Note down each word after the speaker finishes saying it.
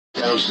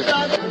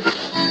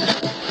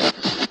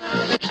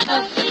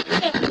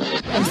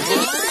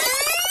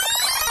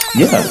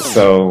Yeah,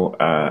 so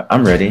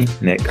I'm ready.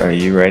 Nick, are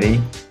you ready?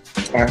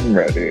 I'm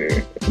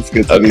ready. It's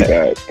good to be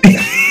Okay. back.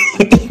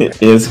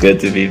 It's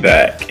good to be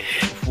back.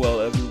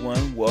 Well,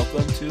 everyone,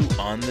 welcome to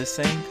On the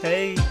Same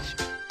Page.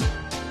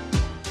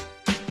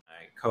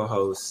 My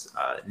co-host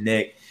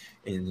Nick,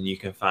 and you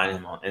can find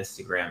him on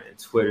Instagram and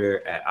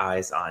Twitter at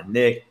Eyes on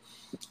Nick.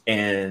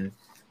 And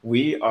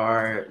we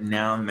are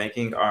now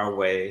making our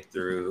way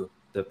through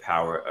the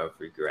power of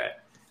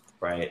regret,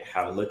 right?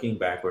 How looking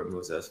backward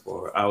moves us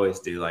forward. I always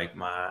do like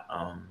my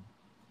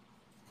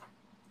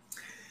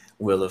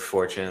Wheel of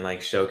Fortune like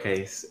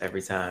showcase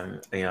every time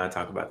I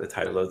talk about the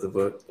title of the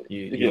book.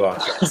 You all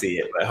can't see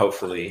it, but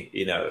hopefully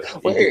you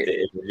get Wait,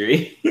 the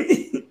imagery.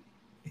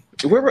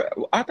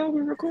 I thought we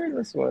were recording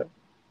this one.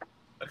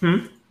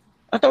 Hmm?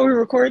 I thought we were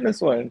recording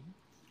this one.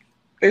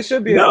 They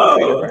should be able to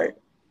see it, No, right?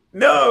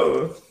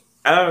 no,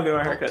 I don't get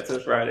my haircut till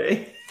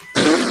Friday.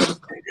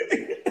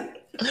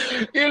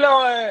 You know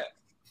what?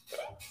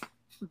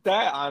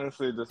 That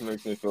honestly just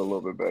makes me feel a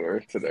little bit better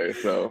today.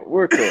 So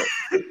we're cool.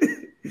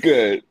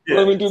 Good. Yeah,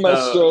 Let me do my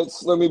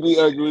stretch. Let me be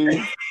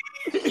ugly.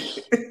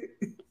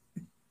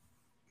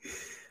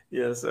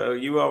 Yeah, so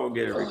you all will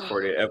get a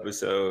recorded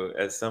episode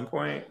at some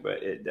point,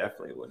 but it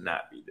definitely will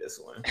not be this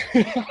one.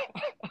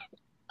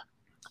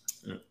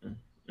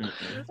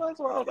 That's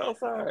why I was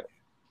outside.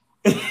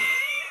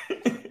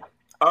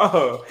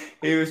 Oh,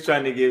 he was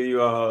trying to give you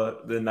all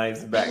the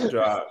nice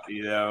backdrop,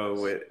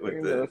 with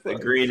the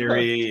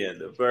greenery and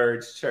the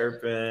birds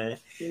chirping.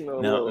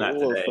 No, not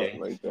today.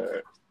 Like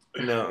that.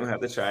 No, I'm gonna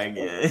have to try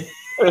again.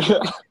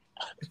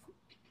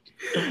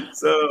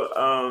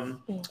 So,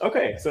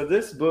 okay, so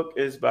this book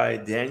is by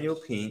Daniel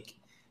Pink,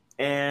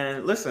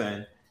 and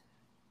listen,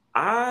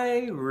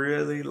 I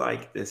really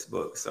like this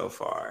book so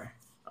far.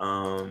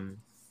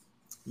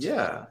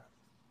 Yeah,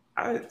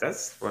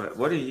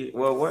 what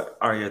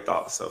are your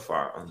thoughts so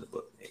far on the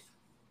book, Nick?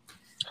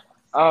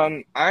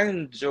 I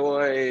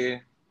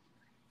enjoy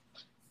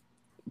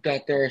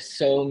that there are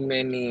so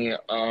many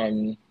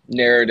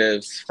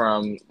narratives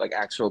from like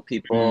actual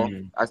people.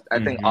 I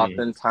think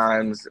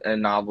oftentimes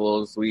in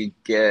novels we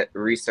get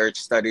research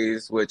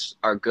studies, which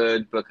are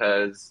good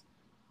because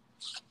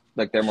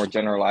like they're more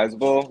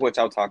generalizable, which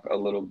I'll talk a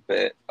little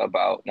bit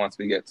about once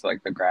we get to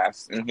like the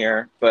graphs in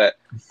here. But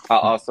I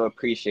also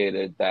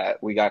appreciated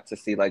that we got to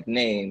see like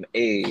name,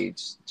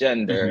 age,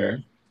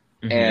 gender,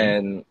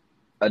 and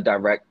a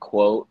direct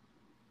quote.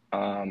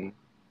 And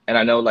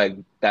I know like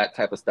that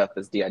type of stuff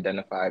is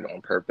de-identified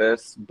on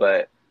purpose,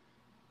 but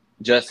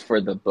just for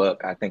the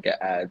book, I think it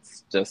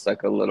adds just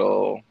like a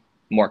little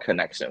more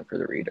connection for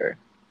the reader.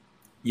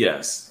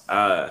 Yes.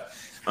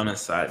 On a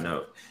side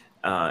note,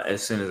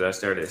 as soon as I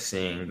started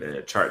seeing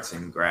the charts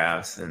and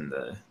graphs and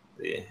the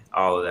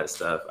all of that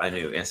stuff, I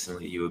knew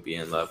instantly you would be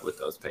in love with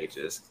those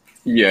pages.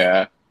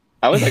 Yeah.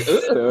 I was like,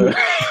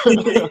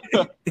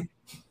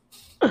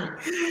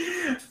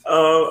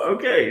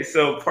 okay,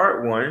 so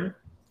part one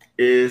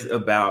is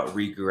about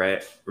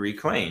regret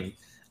reclaimed.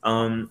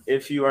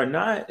 If you are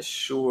not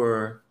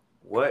sure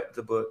what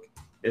the book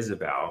is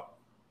about,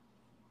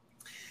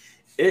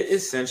 it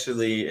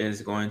essentially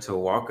is going to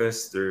walk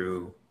us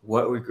through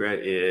what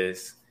regret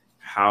is,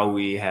 how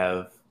we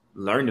have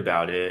learned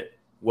about it,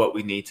 what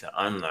we need to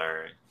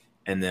unlearn,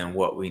 and then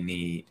what we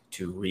need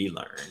to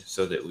relearn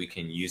so that we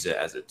can use it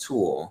as a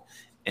tool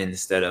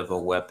instead of a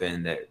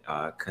weapon that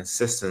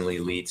consistently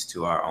leads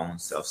to our own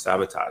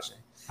self-sabotaging.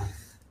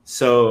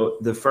 So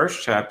the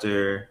first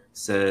chapter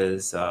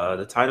says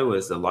the title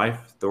is The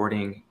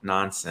Life-Thwarting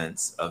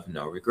Nonsense of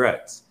No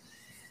Regrets.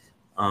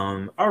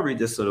 I'll read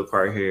this little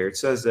part here. It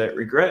says that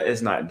regret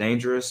is not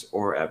dangerous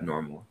or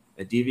abnormal,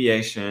 a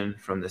deviation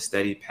from the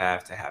steady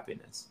path to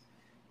happiness.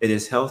 It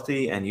is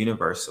healthy and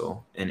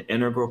universal, an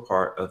integral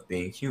part of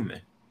being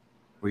human.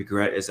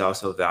 Regret is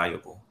also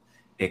valuable.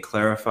 It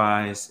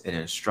clarifies, it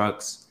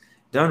instructs.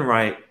 Done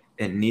right,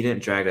 it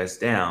needn't drag us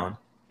down.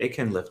 It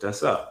can lift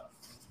us up.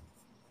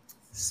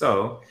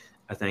 So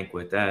I think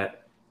with that,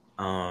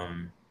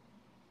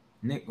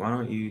 Nick, why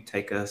don't you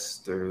take us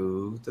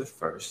through the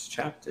first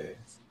chapter?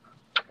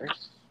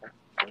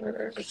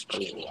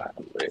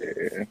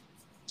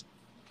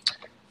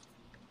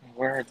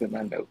 Where did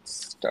my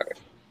notes start?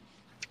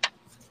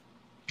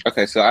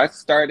 Okay, so I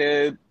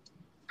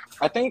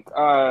think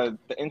the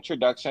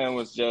introduction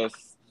was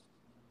just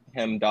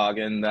him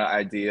dogging the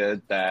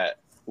idea that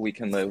we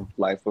can live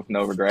life with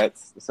no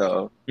regrets.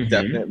 So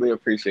definitely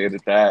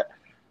appreciated that.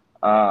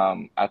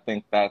 I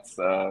think that's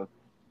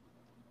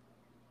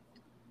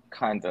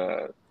kind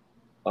of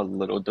a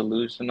little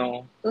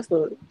delusional, just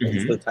a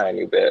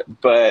tiny bit.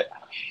 But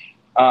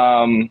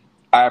I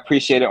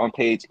appreciate it on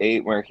page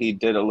 8 where he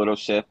did a little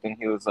shift and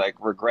he was like,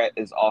 regret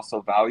is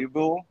also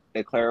valuable.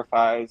 It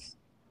clarifies,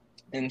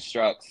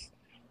 instructs,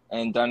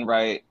 and done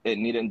right, it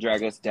needn't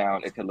drag us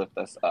down. It could lift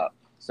us up.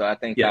 So I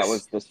think that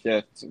was the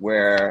shift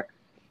where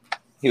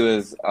he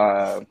was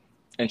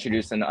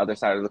introducing the other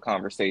side of the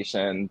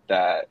conversation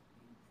that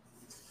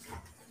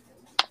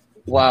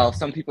while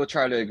some people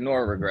try to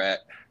ignore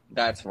regret,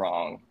 that's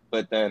wrong.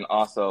 But then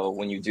also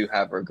when you do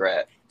have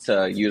regret,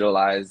 to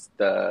utilize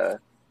the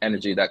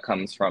energy that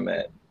comes from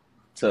it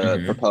to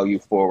propel you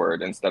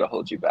forward instead of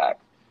hold you back.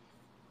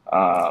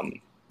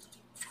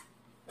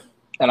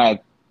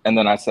 And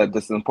then I said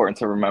this is important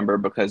to remember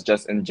because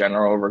just in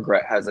general,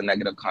 regret has a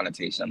negative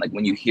connotation. Like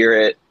when you hear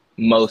it,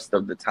 most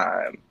of the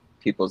time,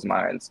 people's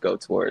minds go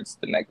towards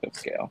the negative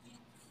scale.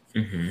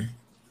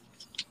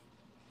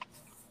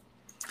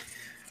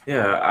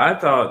 Yeah, I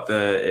thought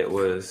this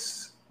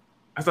was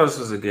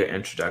a good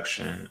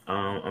introduction.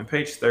 On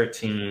page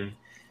 13,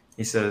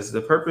 he says,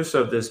 the purpose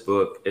of this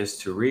book is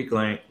to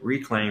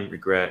reclaim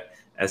regret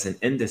as an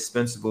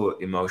indispensable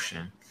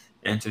emotion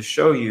and to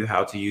show you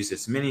how to use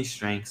its many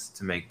strengths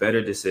to make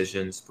better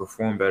decisions,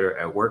 perform better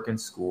at work and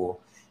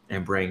school,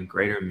 and bring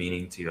greater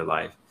meaning to your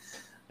life.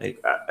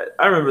 Like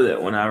I remember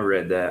that when I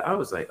read that, I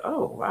was like,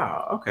 oh,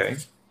 wow, okay.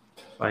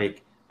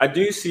 Like I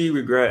do see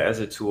regret as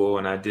a tool,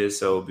 and I did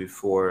so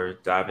before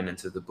diving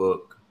into the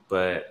book.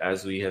 But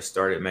as we have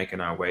started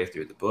making our way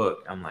through the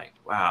book, I'm like,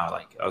 wow,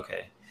 like,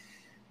 okay,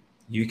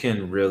 you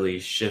can really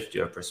shift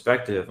your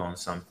perspective on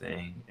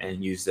something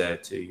and use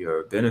that to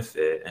your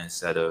benefit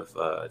instead of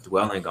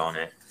dwelling on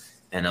it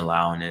and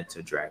allowing it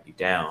to drag you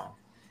down.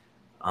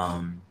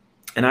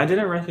 And I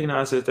didn't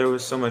recognize that there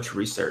was so much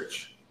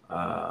research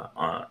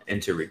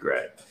into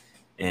regret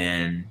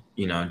and,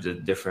 the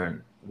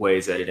different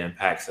ways that it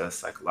impacts us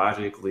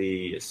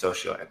psychologically,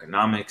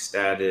 socioeconomic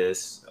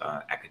status,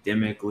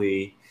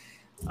 academically.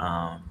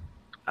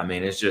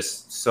 It's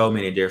just so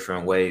many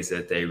different ways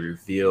that they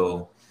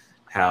reveal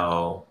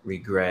how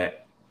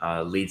regret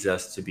leads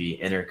us to be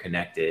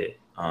interconnected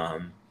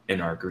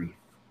in our grief.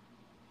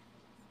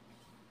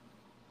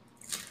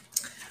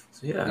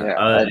 So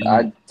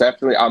I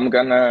definitely I'm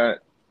gonna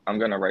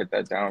write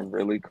that down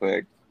really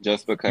quick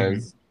just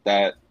because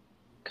that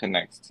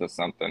connects to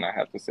something I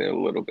have to say a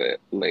little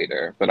bit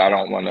later, but I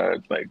don't want to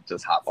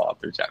just hop off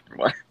through chapter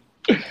 1.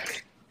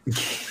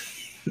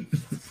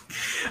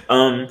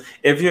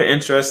 If you're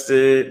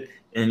interested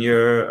and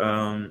you're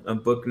a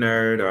book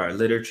nerd or a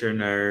literature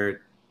nerd,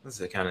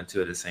 those are kind of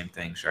two of the same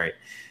things, right?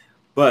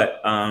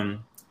 But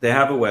they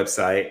have a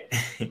website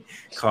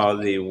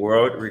called the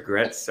World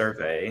Regret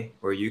Survey,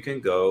 where you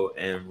can go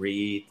and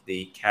read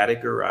the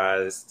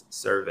categorized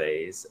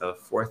surveys of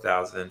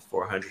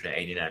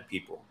 4,489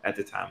 people at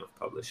the time of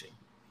publishing.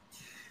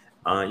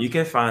 You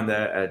can find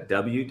that at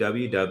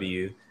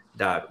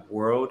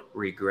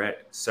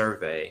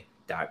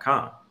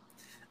www.worldregretsurvey.com.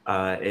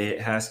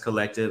 It has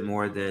collected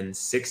more than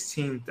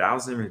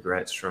 16,000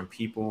 regrets from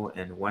people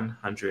in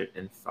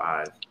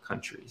 105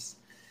 countries.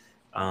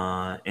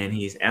 And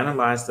he's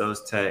analyzed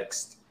those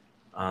texts,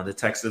 the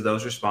text of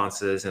those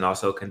responses, and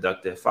also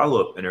conducted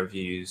follow-up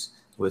interviews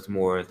with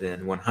more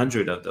than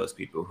 100 of those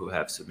people who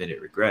have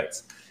submitted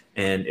regrets.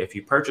 And if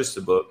you purchase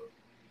the book,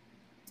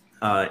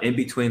 in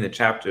between the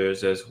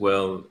chapters as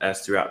well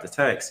as throughout the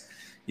text,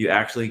 you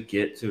actually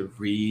get to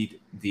read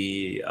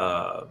the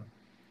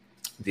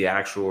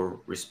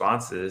actual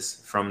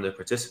responses from the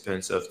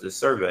participants of the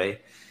survey.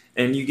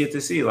 And you get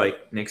to see,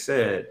 like Nick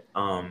said,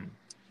 you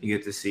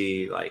get to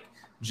see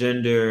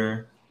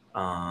gender,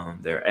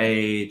 their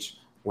age,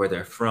 where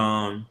they're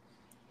from.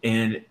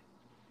 And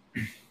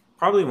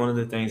probably one of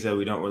the things that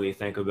we don't really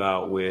think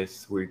about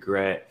with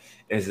regret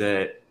is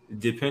that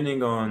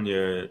depending on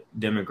your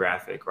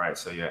demographic, right?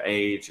 So your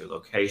age, your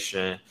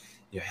location,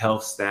 your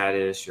health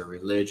status, your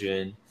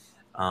religion,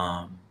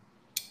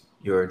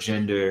 your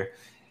gender,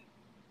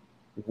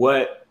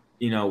 what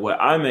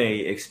I may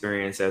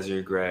experience as a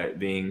regret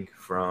being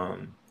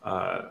from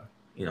a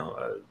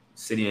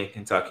city in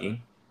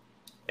Kentucky,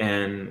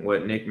 and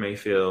what Nick may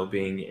feel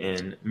being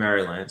in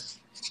Maryland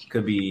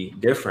could be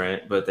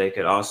different, but they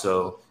could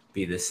also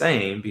be the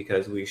same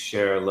because we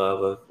share a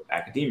love of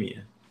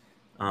academia,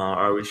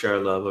 or we share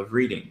a love of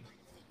reading.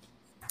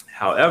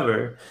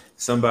 However,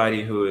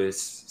 somebody who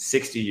is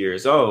 60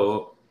 years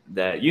old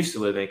that used to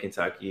live in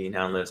Kentucky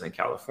now lives in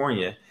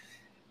California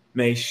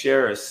may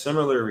share a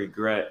similar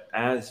regret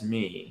as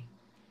me,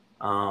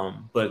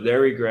 but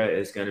their regret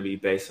is going to be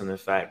based on the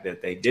fact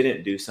that they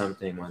didn't do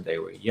something when they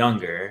were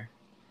younger,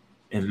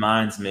 and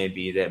mine's may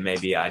be that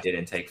maybe I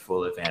didn't take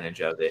full advantage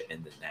of it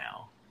in the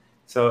now.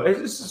 So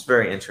it's just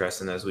very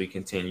interesting as we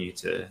continue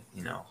to,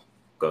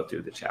 go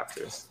through the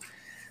chapters.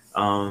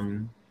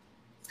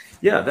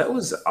 That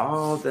was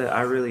all that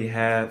I really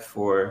had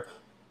for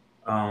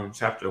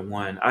chapter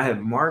 1. I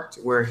had marked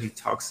where he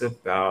talks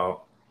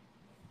about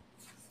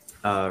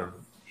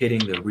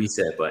hitting the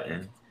reset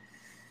button,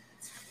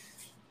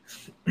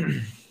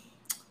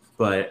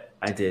 but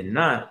I did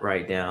not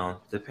write down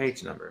the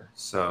page number.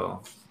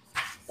 So,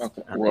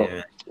 okay,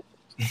 well,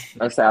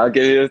 I'll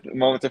give you a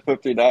moment to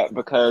flip through that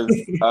because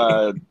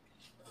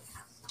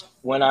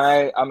when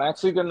I'm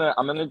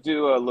gonna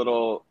do a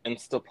little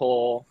Insta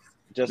poll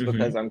just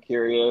because I'm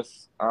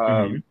curious.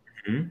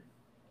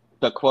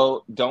 The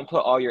quote, "Don't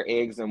put all your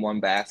eggs in one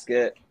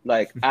basket."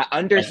 I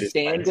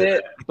understand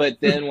it, but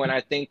then when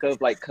I think of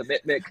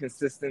commitment,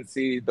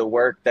 consistency, the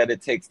work that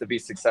it takes to be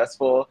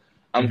successful,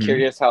 I'm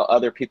curious how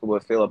other people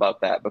would feel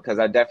about that, because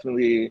I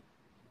definitely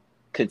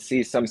could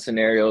see some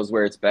scenarios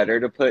where it's better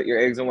to put your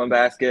eggs in one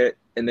basket,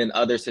 and then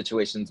other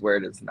situations where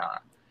it is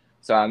not.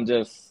 So I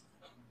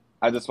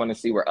just want to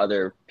see where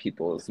other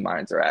people's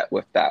minds are at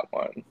with that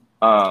one.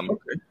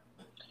 Okay.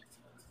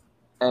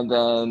 And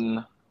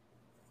then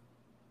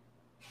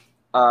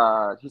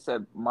he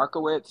said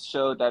Markowitz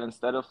showed that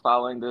instead of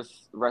following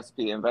this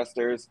recipe,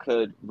 investors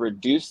could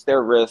reduce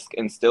their risk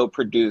and still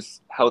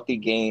produce healthy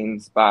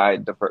gains by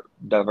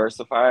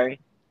diversifying.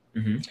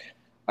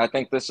 I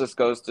think this just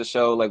goes to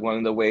show like one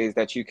of the ways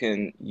that you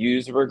can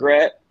use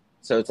regret.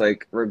 So it's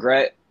like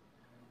regret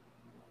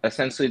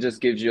essentially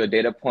just gives you a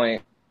data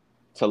point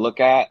to look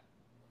at,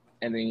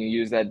 and then you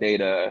use that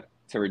data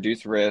to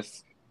reduce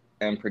risk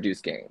and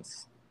produce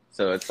gains.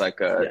 So it's like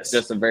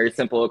just a very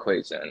simple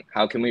equation.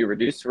 How can we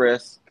reduce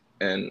risk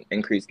and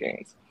increase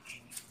gains?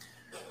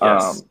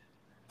 Yes.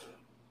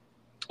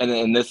 And then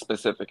in this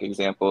specific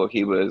example,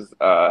 he was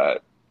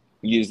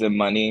using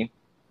money.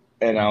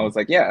 And I was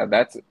like, yeah,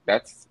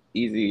 that's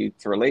easy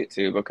to relate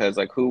to, because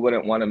like who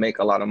wouldn't want to make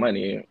a lot of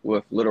money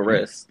with little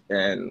risk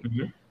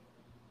and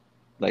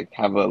like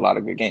have a lot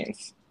of good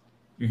gains?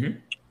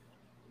 And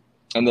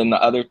then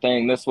the other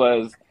thing, this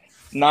was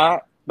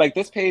not like,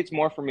 this page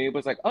more for me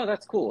was like, oh,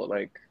 that's cool.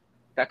 Like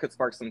that could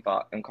spark some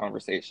thought and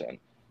conversation.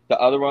 The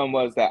other one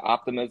was that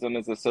optimism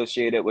is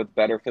associated with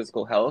better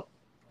physical health.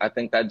 I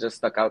think that just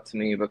stuck out to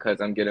me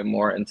because I'm getting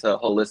more into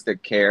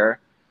holistic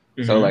care.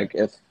 So like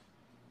if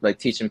like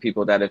teaching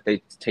people that if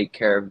they take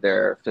care of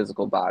their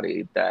physical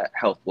body, that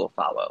health will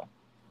follow.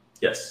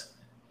 Yes.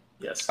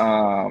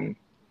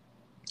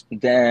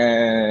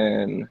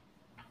 Then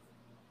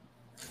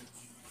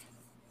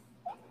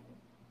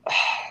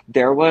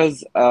there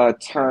was a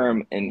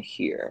term in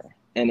here,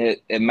 and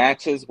it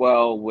matches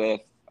well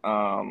with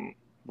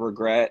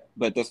regret,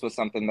 but this was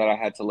something that I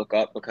had to look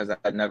up because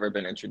I'd never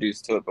been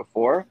introduced to it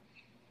before.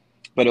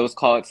 But it was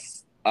called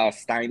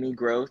stymie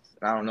growth.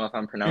 I don't know if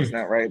I'm pronouncing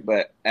that right,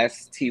 but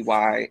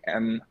STYMIE.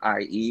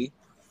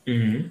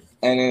 And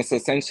it's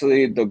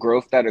essentially the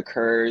growth that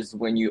occurs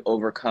when you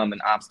overcome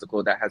an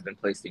obstacle that has been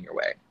placed in your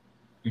way.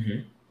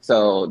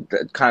 So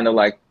kind of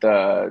like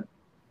the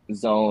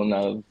zone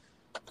of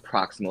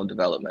proximal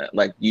development.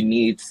 Like you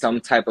need some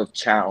type of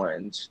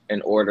challenge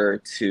in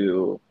order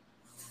to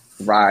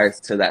rise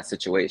to that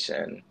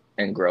situation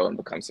and grow and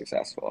become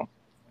successful.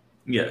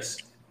 Yes.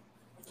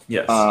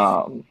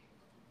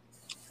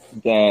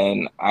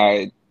 Then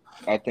I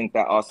think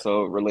that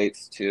also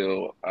relates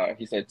to,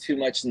 he said, too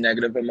much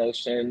negative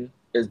emotion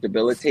is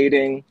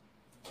debilitating,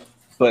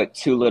 but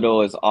too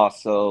little is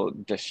also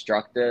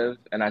destructive.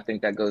 And I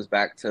think that goes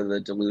back to the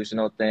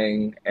delusional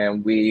thing.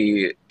 And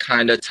we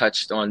kind of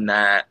touched on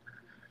that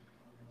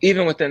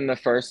even within the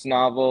first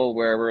novel,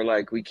 where we're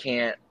like, we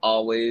can't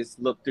always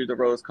look through the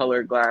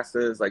rose-colored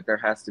glasses. Like there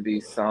has to be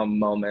some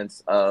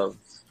moments of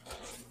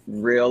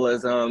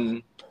realism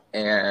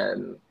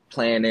and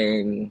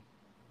planning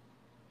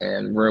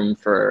and room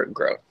for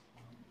growth.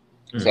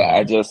 So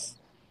I just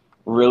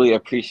really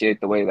appreciate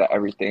the way that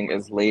everything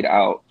is laid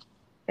out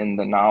in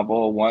the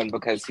novel. One,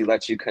 because he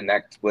lets you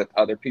connect with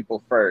other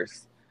people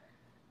first,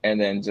 and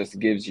then just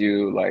gives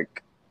you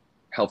like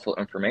helpful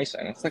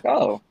information. It's like,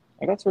 oh,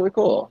 that's really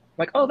cool.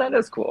 Like, oh, that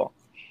is cool.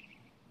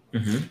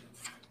 And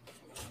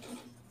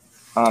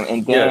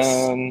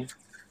then,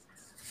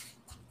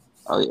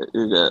 oh yeah,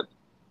 you're good.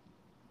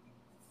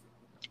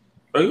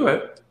 Oh, you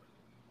right.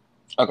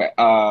 Okay.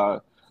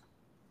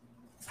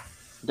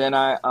 Then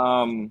I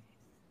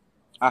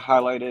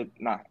highlighted,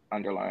 not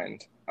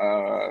underlined,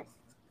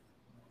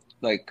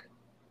 like,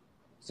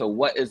 so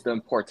what is the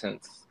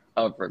importance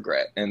of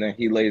regret? And then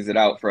he lays it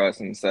out for us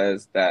and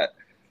says that,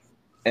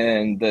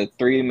 and the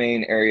three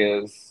main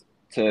areas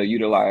to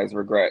utilize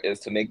regret is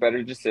to make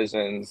better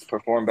decisions,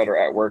 perform better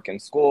at work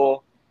and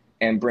school,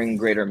 and bring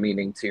greater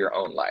meaning to your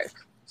own life.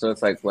 So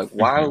it's like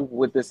why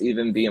would this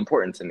even be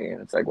important to me?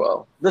 And it's like,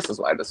 well, this is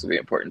why this would be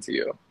important to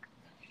you.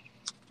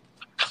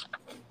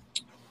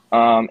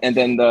 And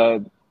then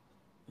the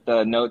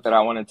note that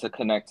I wanted to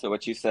connect to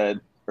what you said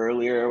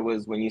earlier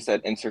was when you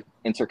said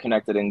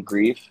interconnected in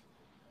grief.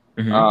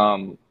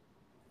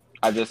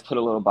 I just put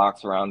a little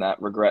box around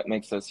that. Regret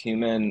makes us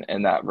human,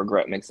 and that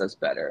regret makes us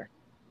better.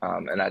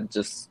 And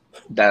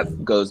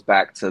that goes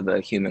back to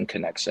the human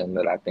connection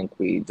that I think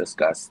we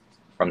discussed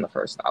from the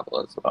first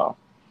novel as well.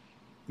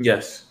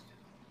 Yes.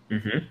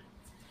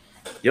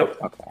 Yep.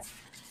 Okay.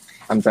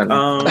 I'm done.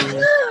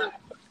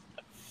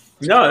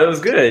 No, it was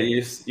good.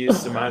 You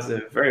surmised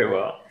it very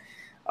well.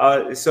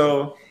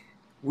 So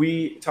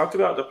we talked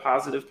about the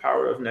positive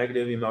power of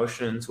negative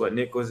emotions, what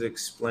Nick was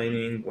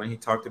explaining when he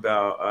talked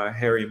about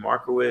Harry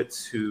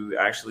Markowitz, who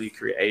actually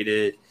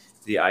created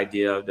the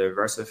idea of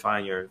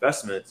diversifying your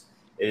investments,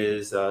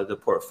 is the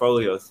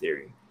portfolio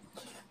theory.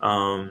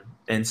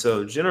 And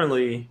so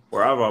generally,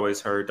 where I've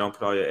always heard, don't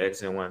put all your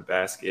eggs in one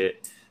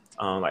basket.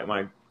 Like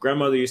my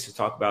grandmother used to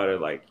talk about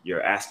it like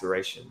your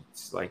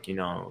aspirations. Like,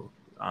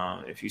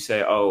 if you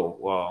say, oh,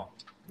 well,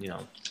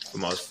 for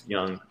most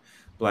young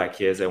Black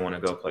kids, they want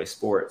to go play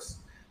sports.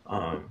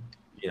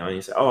 You know, and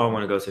you say, "Oh, I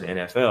want to go to the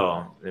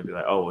NFL." And they'd be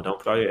like, "Oh, well, don't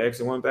put all your eggs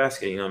in one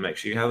basket. You know, make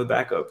sure you have a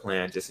backup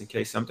plan just in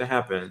case something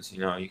happens. You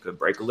know, you could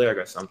break a leg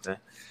or something."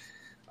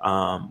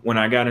 When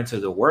I got into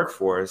the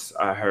workforce,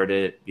 I heard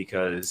it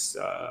because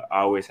I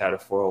always had a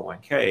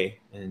 401k,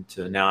 and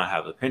to now I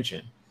have a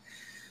pension.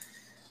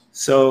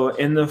 So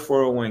in the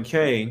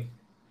 401k,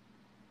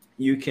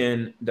 you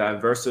can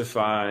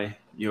diversify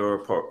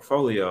your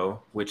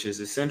portfolio, which is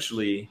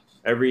essentially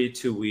every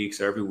 2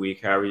 weeks or every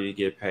week, however you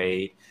get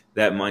paid,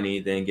 that money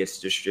then gets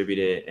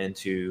distributed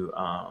into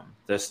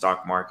the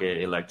stock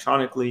market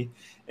electronically.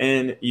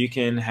 And you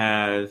can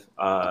have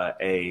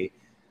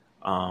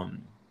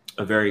um,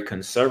 a very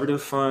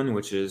conservative fund,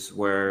 which is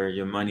where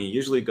your money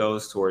usually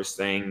goes towards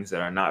things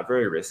that are not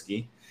very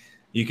risky.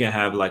 You can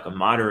have like a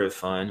moderate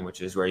fund,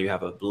 which is where you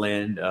have a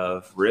blend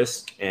of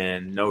risk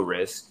and no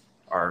risk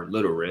or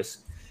little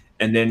risk.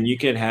 And then you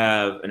can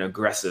have an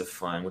aggressive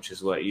fund, which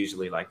is what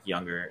usually like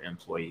younger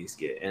employees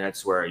get. And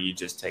that's where you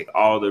just take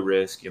all the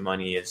risk. Your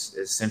money is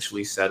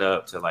essentially set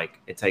up to like,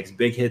 it takes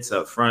big hits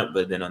up front,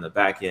 but then on the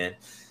back end,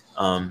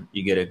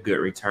 you get a good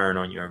return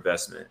on your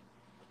investment,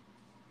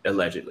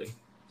 allegedly.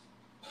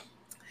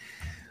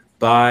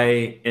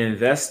 By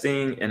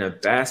investing in a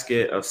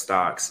basket of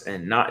stocks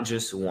and not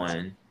just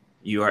one,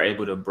 you are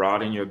able to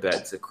broaden your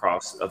bets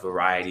across a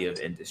variety of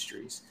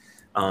industries.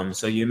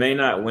 So you may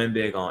not win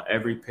big on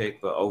every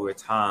pick, but over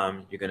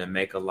time, you're going to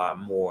make a lot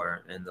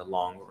more in the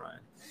long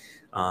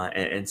run.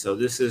 And so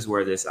this is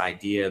where this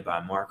idea by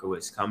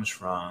Markowitz comes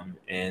from,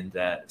 and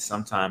that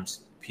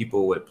sometimes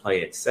people would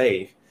play it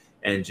safe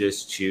and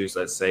just choose,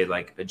 let's say,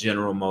 like a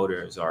General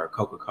Motors or a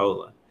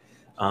Coca-Cola,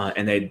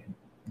 and they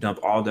dump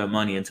all their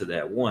money into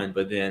that one.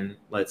 But then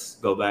let's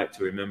go back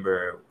to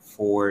remember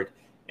Ford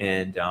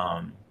and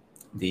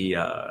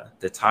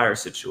the tire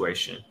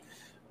situation,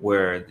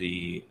 where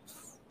the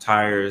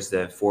tires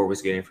that Ford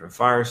was getting from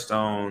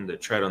Firestone, the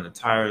tread on the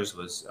tires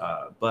was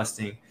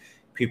busting.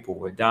 People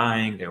were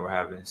dying. They were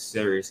having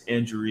serious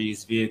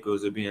injuries.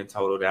 Vehicles are being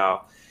totaled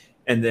out.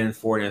 And then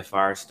Ford and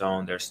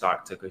Firestone, their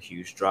stock took a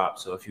huge drop.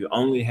 So if you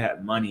only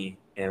had money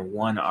in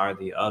one or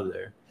the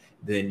other,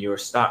 then your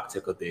stock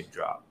took a big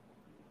drop.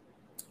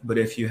 But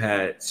if you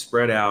had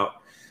spread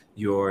out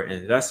your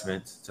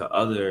investments to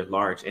other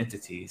large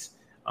entities,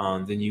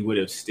 then you would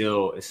have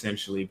still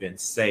essentially been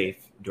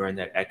safe during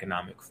that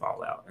economic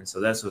fallout. And so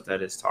that's what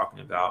that is talking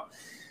about.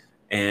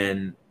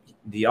 And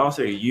the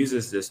author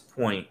uses this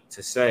point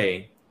to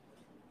say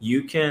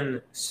you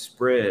can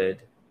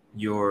spread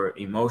your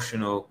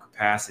emotional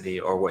capacity,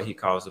 or what he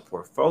calls a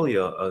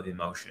portfolio of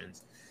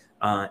emotions,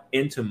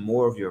 into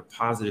more of your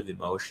positive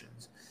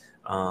emotions,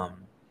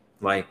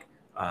 like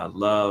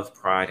love,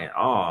 pride, and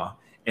awe,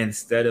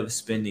 instead of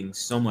spending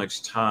so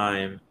much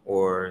time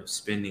or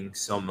spending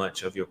so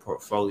much of your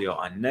portfolio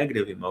on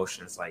negative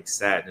emotions like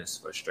sadness,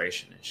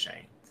 frustration, and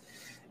shame.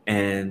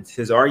 And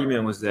his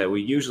argument was that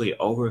we usually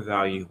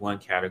overvalue one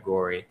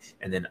category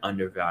and then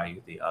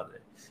undervalue the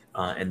other.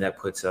 And that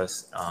puts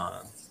us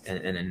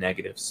in a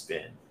negative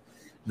spin.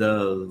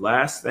 The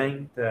last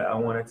thing that I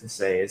wanted to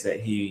say is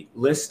that he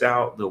lists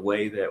out the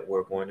way that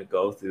we're going to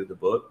go through the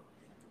book,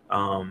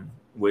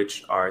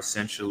 which are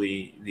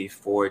essentially the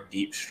four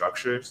deep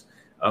structures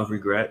of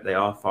regret. They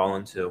all fall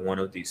into one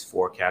of these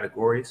four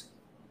categories.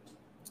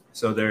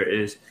 So there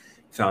is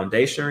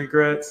foundation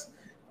regrets,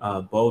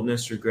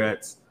 boldness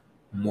regrets,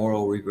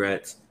 moral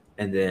regrets,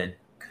 and then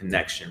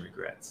connection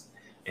regrets.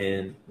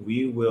 And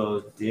we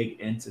will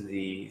dig into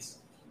these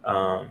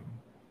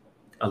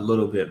a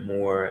little bit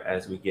more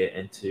as we get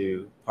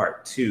into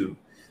part 2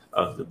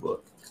 of the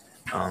book.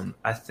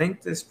 I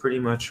think this pretty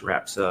much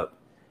wraps up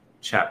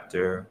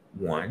chapter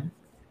 1.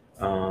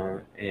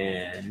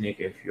 And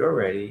Nick, if you're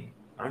ready,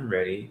 I'm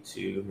ready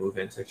to move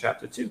into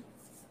chapter 2.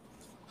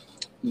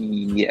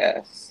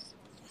 Yes.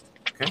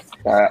 Okay.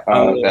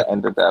 That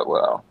ended that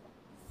well.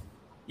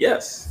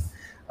 Yes.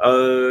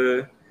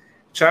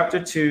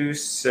 Chapter 2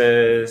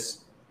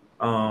 says,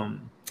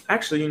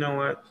 actually, you know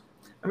what?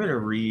 I'm going to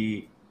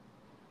read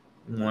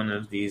one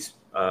of these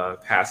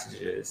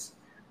passages.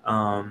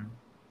 I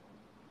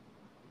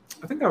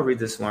think I'll read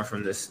this one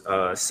from this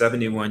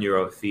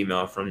 71-year-old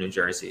female from New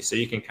Jersey, so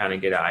you can kind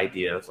of get an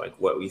idea of like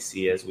what we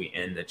see as we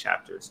end the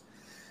chapters.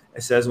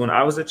 It says, when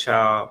I was a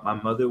child, my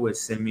mother would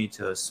send me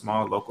to a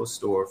small local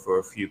store for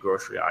a few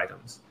grocery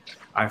items.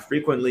 I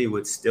frequently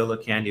would steal a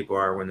candy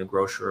bar when the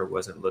grocer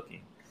wasn't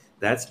looking.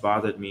 That's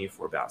bothered me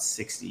for about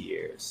 60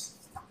 years.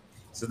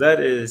 So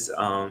that is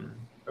a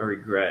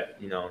regret,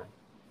 you know,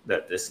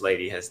 that this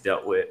lady has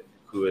dealt with,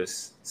 who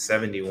is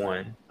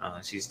 71.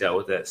 She's dealt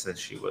with that since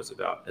she was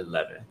about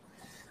 11.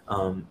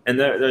 And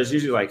there's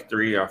usually like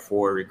 3 or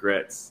 4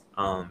 regrets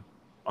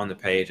on the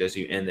page as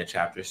you end the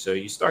chapter. So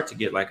you start to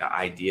get like an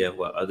idea of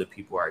what other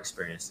people are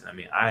experiencing. I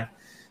mean, I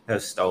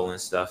have stolen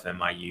stuff in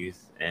my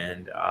youth,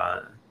 and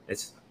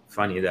it's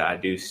funny that I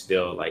do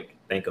still like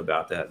think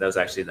about that. That was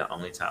actually the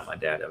only time my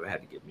dad ever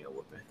had to give me a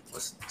whooping,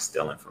 was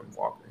stealing from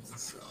Walgreens.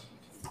 So.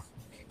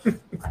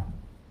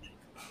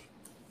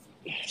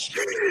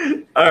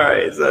 All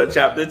right, so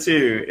chapter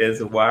 2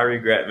 is why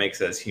regret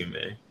makes us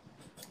human.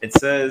 It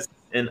says,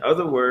 In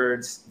other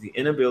words, the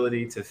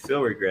inability to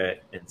feel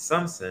regret, in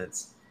some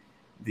sense,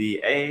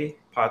 the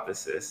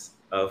hypothesis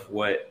of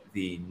what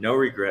the no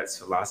regrets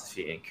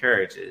philosophy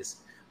encourages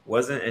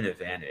wasn't an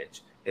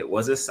advantage, it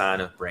was a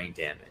sign of brain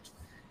damage.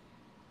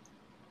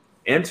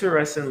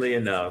 Interestingly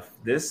enough,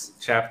 this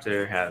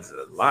chapter has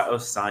a lot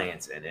of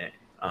science in it,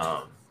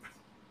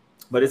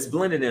 but it's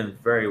blended in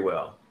very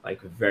well,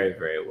 like very,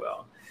 very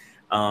well.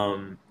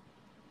 Um,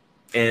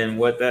 and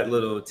what that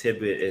little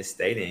tidbit is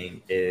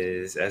stating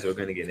is, as we're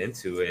going to get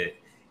into it,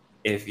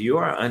 if you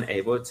are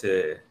unable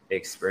to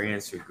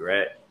experience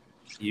regret,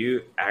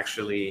 you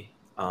actually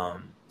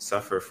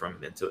suffer from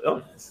mental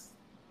illness.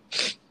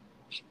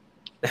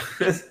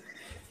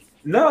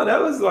 No, that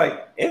was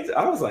like,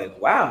 I was like,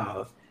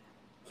 wow.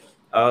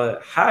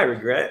 Hi,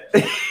 regret.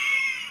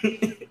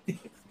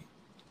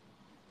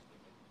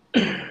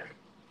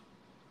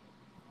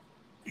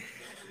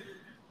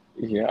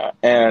 Yeah,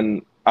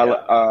 and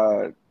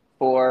Yeah.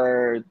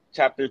 for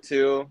chapter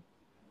 2,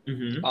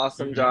 Mm-hmm.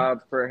 awesome Mm-hmm.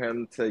 job for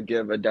him to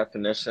give a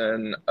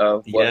definition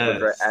of what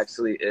regret Yes.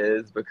 actually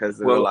is, because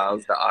it Well,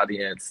 allows the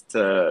audience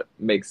to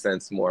make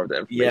sense more of the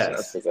information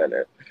that's yes.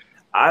 presented.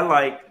 I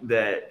like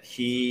that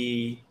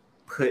he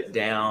put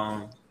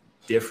down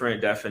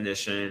different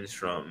definitions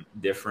from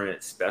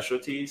different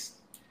specialties.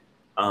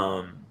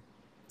 Um,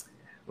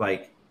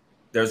 like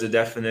there's a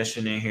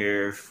definition in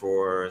here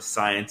for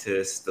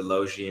scientists,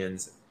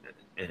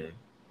 and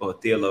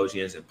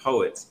theologians and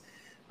poets.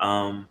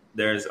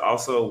 There's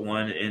also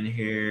one in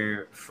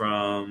here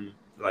from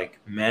like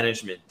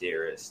management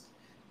theorists.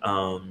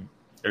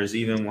 There's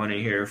even one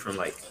in here from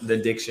like the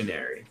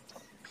dictionary.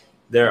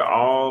 They're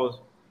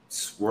all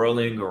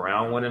swirling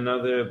around one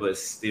another, but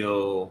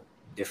still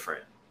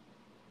different.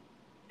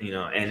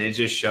 And it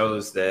just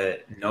shows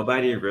that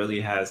nobody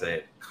really has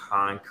a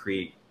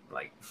concrete,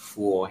 like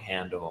full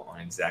handle on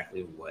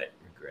exactly what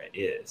regret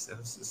is.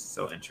 That's just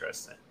so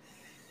interesting.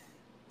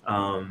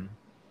 Um,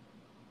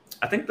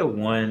 I think the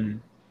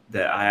one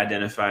that I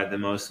identified the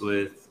most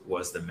with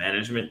was the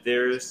management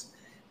theorist.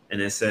 And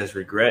it says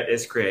regret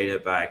is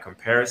created by a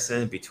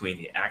comparison between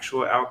the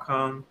actual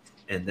outcome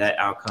and that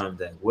outcome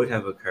that would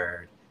have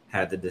occurred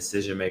had the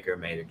decision maker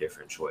made a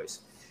different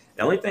choice.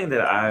 The only thing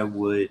that I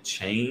would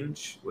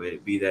change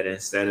would be that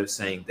instead of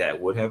saying that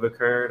would have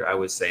occurred, I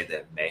would say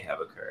that may have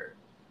occurred.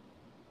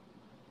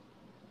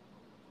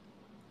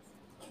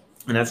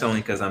 And that's only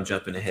because I'm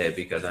jumping ahead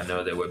because I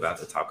know that we're about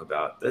to talk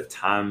about the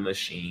time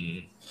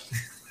machine.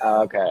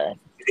 Okay,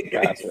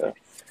 gotcha.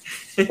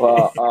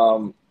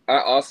 Well,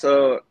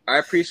 I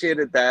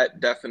appreciated that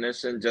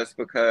definition just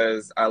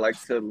because I like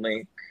to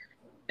link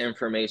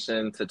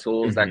information to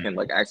tools that Mhm, can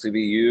like actually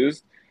be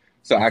used.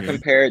 So I mhm,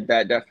 compared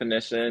that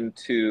definition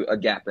to a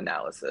gap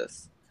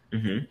analysis.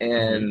 mhm, mhm.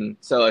 And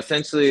so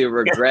essentially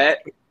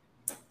regret,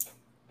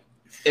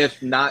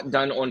 if not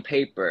done on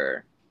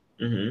paper,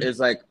 Mhm, is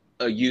like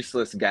a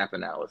useless gap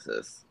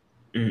analysis,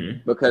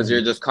 mhm, because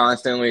you're mhm. just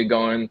constantly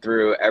going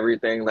through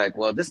everything like,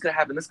 well, this could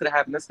happen, this could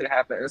happen, this could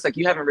happen. And it's like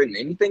you haven't written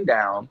anything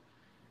down.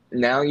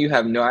 Now you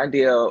have no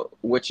idea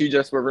what you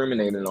just were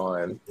ruminating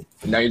on.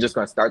 Now you're just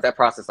going to start that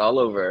process all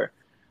over,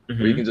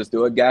 where you can Mhm. just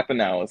do a gap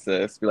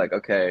analysis, be like,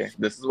 okay,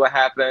 this is what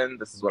happened,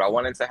 this is what I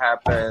wanted to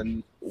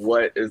happen,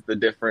 what is the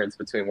difference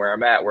between where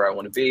I'm at, where I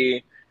want to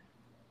be,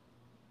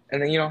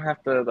 and then you don't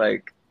have to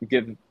like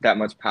give that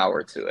much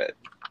power to it.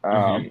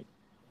 Mhm.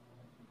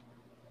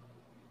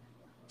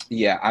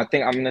 Yeah, I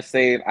think I'm gonna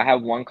save. I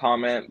have one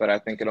comment, but I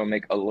think it'll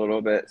make a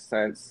little bit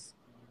sense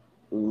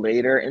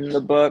later in the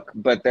book.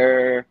 But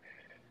there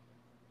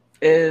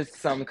is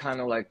some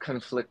kind of like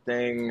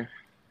conflicting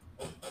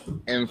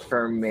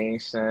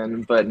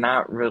information, but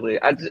not really.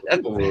 I'll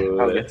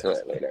Ooh, get to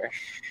it later.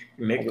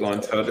 I'll Nick get to going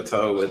it. toe to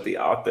toe with the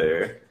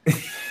author.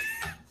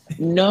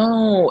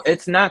 No,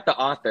 it's not the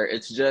author.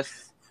 It's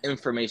just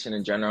information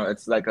in general.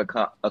 It's like a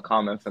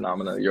common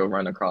phenomenon you'll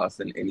run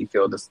across in any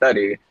field of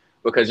study,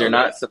 because you're Okay.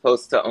 not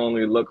supposed to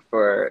only look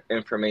for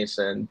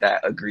information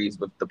that agrees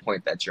with the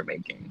point that you're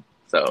making.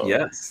 So,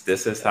 Yes,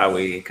 this is yeah. how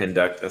we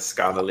conduct a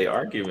scholarly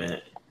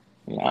argument.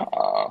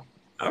 Nah.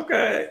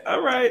 Okay.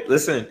 All right.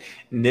 Listen,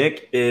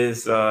 Nick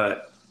is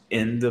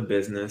in the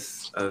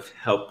business of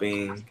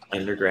helping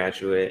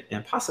undergraduate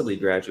and possibly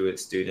graduate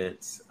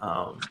students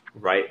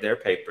write their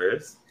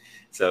papers.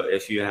 So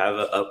if you have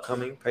an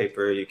upcoming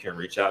paper, you can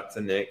reach out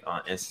to Nick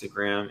on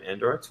Instagram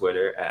and or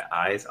Twitter at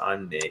Eyes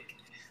on Nick.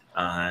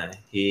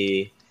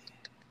 He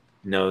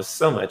knows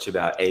so much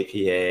about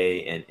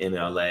APA and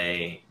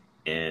MLA,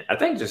 and I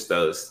think just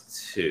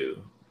those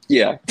two.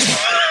 Yeah.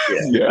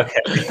 Yeah. Yeah.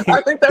 I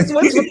Okay. think that's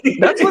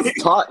what's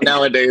taught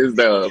nowadays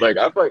though. Like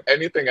I feel like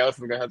anything else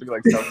is gonna have to be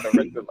like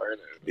self-directed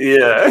learning.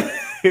 Yeah.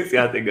 He's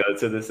got to go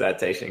to the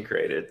citation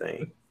creator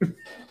thing.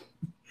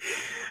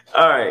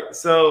 All right.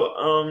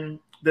 So,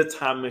 the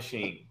time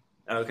machine.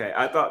 Okay.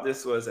 I thought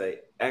this was a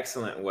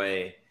excellent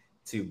way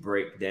to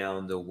break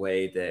down the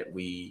way that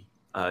we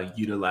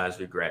utilize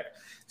regret.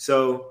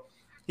 So,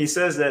 he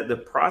says that the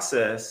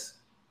process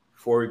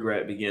for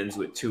regret begins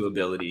with two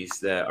abilities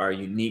that are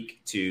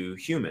unique to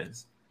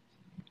humans.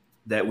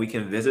 that we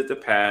can visit the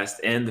past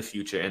and the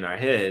future in our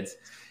heads,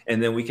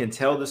 and then we can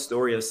tell the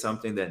story of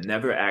something that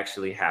never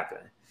actually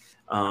happened.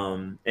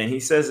 And he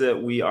says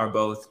that we are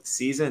both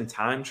seasoned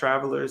time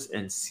travelers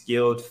and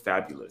skilled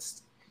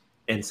fabulists.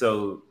 And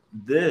so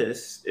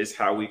this is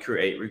how we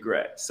create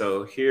regret.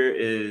 So here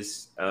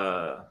is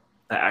an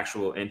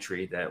actual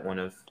entry that one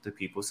of the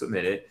people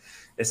submitted.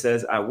 It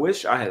says, I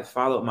wish I had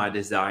followed my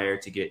desire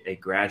to get a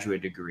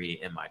graduate degree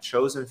in my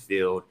chosen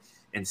field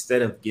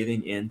instead of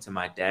giving in to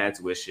my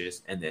dad's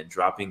wishes and then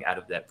dropping out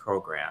of that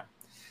program.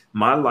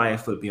 My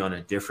life would be on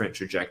a different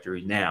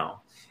trajectory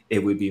now. It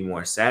would be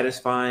more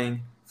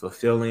satisfying,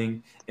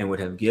 fulfilling, and would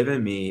have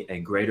given me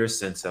a greater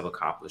sense of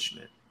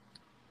accomplishment.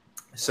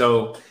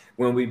 So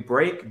when we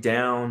break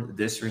down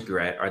this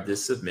regret or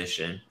this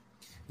submission,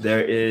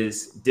 there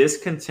is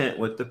discontent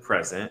with the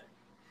present.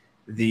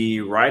 The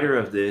writer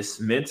of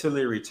this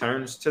mentally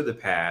returns to the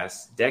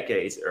past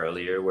decades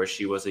earlier, where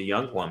she was a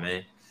young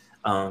woman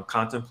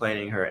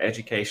contemplating her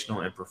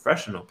educational and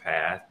professional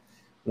path.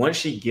 Once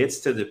she gets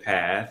to the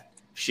path,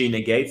 she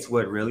negates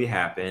what really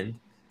happened,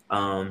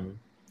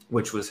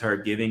 which was her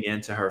giving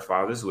in to her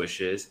father's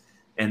wishes.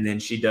 And then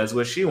she does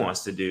what she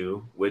wants to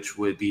do, which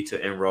would be to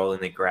enroll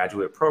in the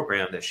graduate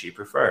program that she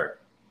preferred.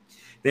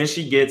 Then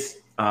she gets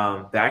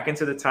back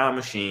into the time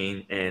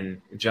machine and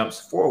jumps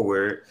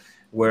forward,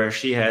 where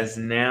she has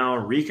now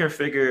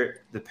reconfigured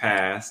the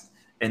past,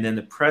 and then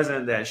the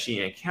present that she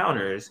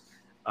encounters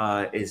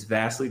is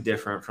vastly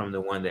different from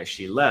the one that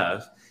she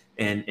left.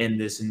 And in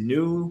this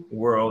new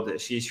world that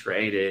she's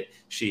created,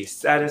 she's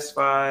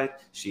satisfied,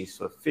 she's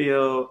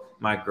fulfilled.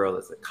 My girl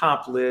is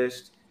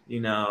accomplished,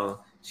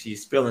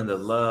 she's feeling the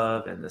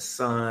love and the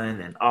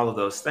sun and all of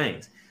those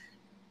things.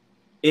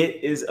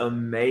 It is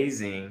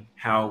amazing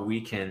how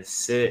we can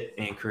sit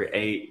and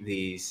create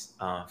these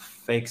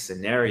fake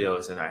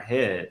scenarios in our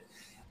head.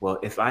 Well,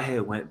 if I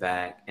had went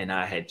back and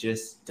I had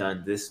just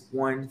done this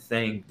one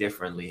thing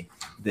differently,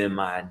 then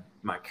my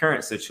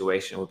current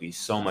situation would be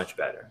so much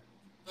better.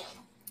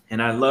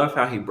 And I love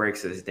how he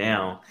breaks this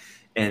down,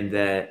 and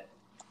that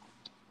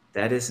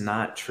is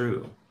not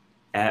true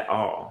at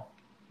all,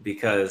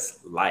 because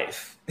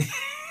life,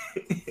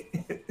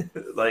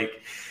 like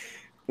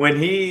when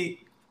he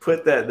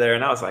put that there,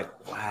 and I was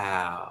like,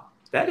 wow,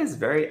 that is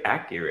very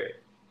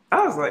accurate.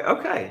 I was like,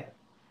 okay,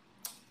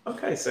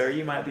 sir,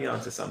 you might be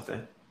onto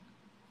something.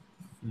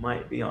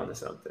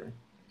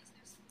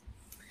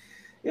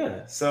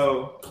 Yeah.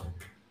 So,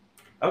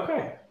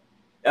 okay.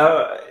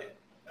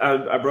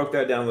 I broke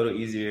that down a little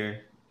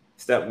easier.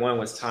 Step 1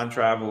 was time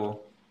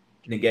travel,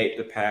 negate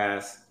the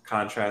past,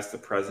 contrast the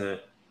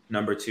present.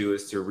 Number 2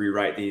 is to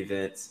rewrite the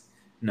events.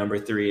 Number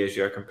 3 is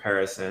your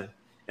comparison.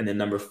 And then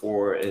number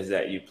 4 is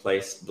that you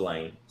place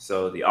blame.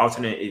 So the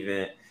alternate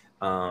event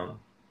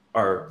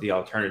or the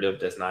alternative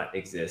does not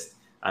exist.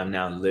 I'm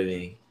now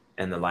living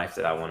in the life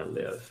that I want to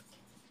live.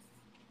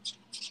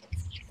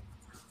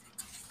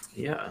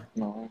 Yeah.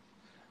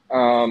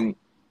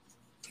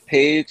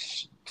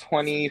 Page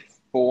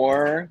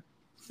 24.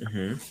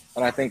 Mm-hmm.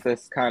 And I think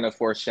this kind of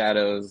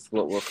foreshadows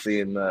what we'll see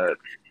in the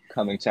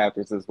coming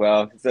chapters as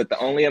well. He said the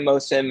only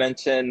emotion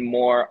mentioned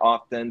more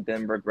often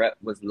than regret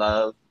was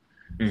love.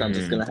 So I'm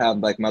just going to have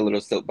like my little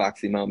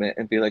soapboxy moment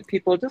and be like,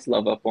 people just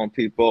love up on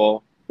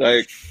people.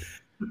 Like,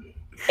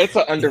 it's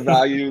an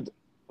undervalued,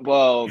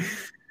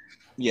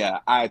 yeah,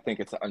 I think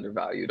it's an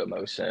undervalued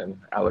emotion.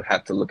 I would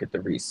have to look at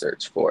the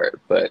research for it,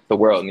 but the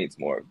world needs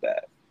more of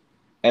that.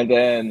 And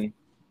then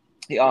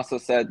he also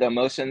said the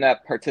emotion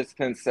that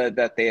participants said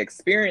that they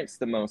experienced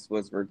the most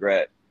was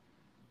regret.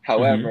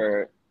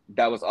 However,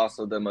 that was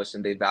also the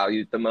emotion they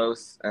valued the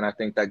most. And I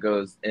think that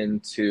goes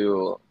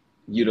into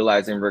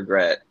utilizing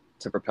regret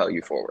to propel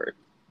you forward.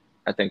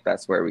 I think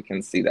that's where we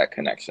can see that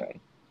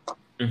connection.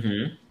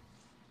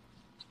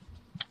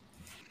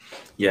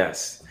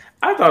 Yes.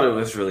 I thought it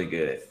was really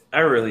good. I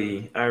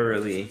really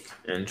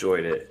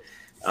enjoyed it.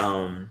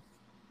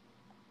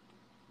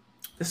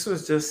 This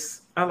was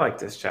just, I like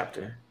this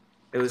chapter.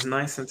 It was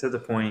nice and to the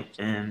point,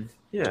 and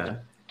yeah.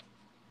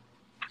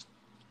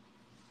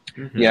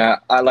 Yeah,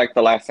 I like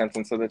the last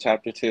sentence of the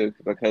chapter too,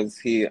 because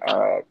he,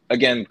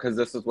 again, because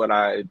this is what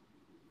I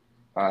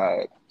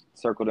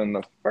circled in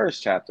the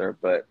first chapter,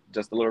 but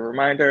just a little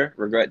reminder,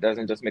 regret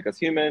doesn't just make us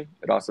human,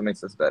 it also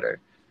makes us better.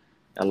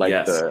 And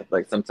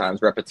like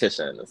sometimes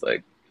repetition is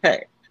like,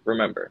 hey,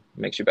 remember,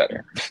 it makes you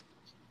better.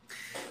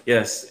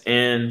 Yes,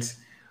 and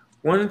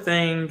one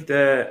thing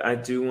that I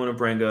do want to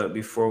bring up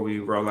before we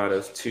roll out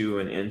of 2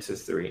 and into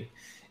 3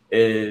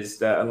 is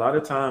that a lot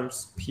of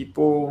times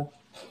people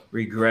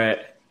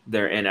regret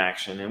their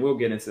inaction, and we'll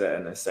get into that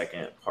in the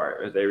second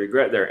part. They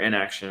regret their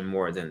inaction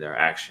more than their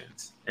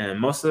actions. And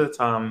most of the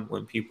time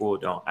when people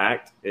don't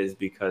act is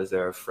because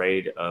they're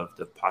afraid of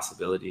the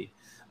possibility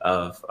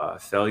of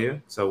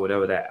failure. So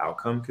whatever that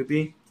outcome could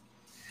be.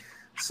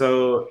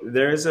 So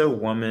there's a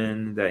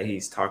woman that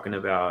he's talking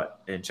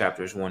about in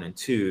chapters 1 and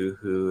 2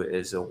 who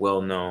is a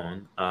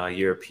well-known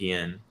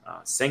European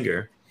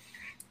singer.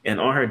 And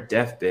on her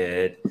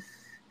deathbed,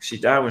 she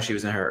died when she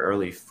was in her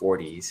early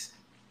 40s.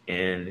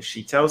 And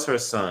she tells her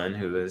son,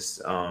 who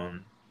is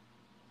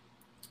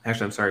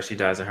Actually, I'm sorry, she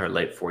dies in her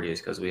late 40s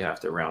because we have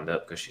to round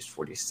up because she's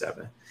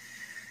 47.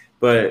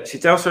 But she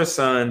tells her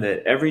son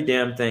that every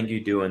damn thing you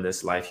do in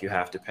this life, you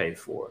have to pay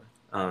for.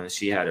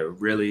 She had a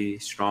really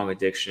strong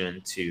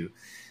addiction to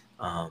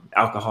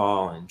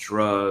alcohol and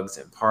drugs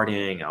and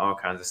partying and all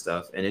kinds of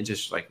stuff. And it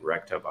just like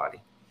wrecked her body.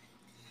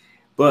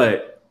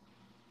 But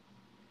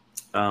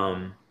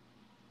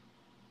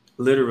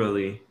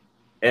literally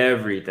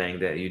everything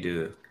that you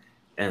do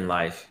in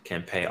life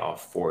can pay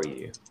off for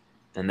you.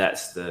 And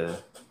that's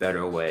the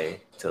better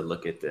way to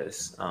look at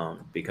this.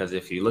 Because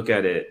if you look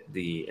at it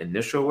the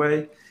initial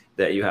way,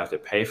 that you have to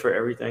pay for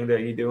everything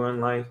that you do in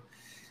life,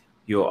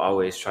 you'll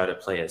always try to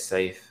play it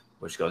safe,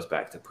 which goes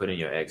back to putting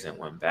your eggs in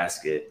one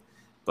basket.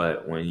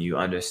 But when you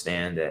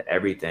understand that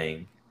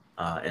everything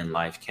in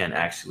life can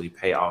actually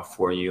pay off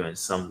for you in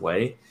some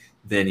way,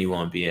 then you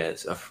won't be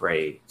as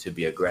afraid to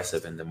be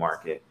aggressive in the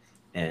market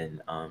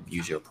and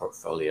use your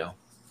portfolio.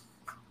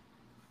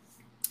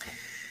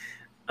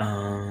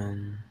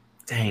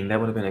 Dang, that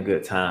would have been a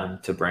good time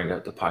to bring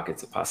up the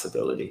pockets of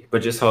possibility.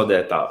 But just hold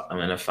that thought. I'm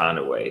going to find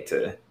a way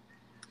to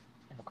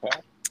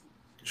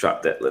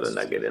drop that little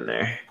nugget in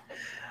there.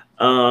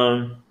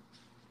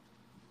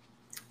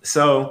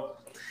 So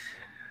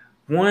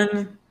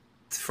one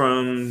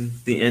from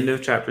the end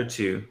of chapter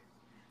 2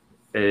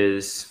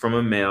 is from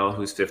a male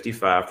who's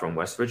 55 from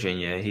West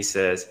Virginia. He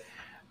says,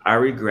 I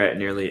regret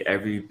nearly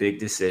every big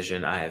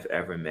decision I have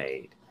ever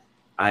made.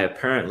 I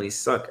apparently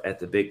suck at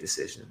the big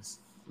decisions.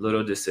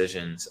 Little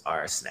decisions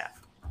are a snap.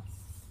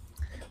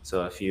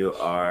 So if you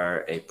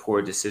are a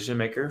poor decision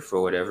maker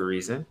for whatever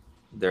reason,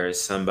 there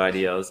is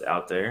somebody else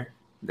out there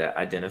that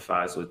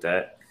identifies with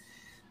that.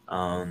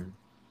 And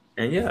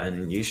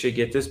you should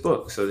get this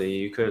book so that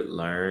you could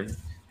learn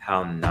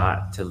how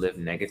not to live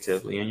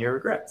negatively in your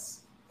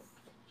regrets.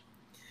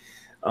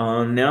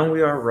 Now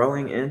we are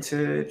rolling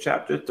into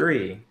chapter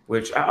 3,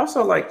 which I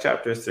also like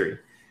chapter 3.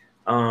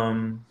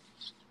 I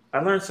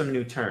learned some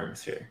new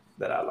terms here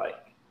that I like.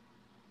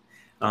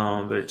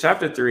 But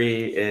chapter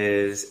 3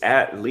 is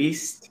at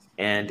least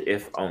and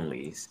if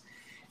onlys.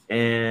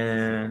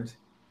 And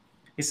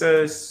he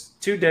says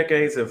 2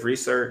 decades of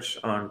research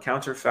on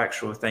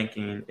counterfactual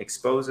thinking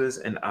exposes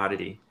an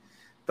oddity.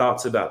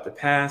 Thoughts about the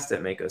past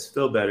that make us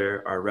feel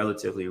better are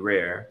relatively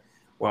rare,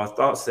 while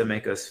thoughts that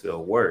make us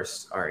feel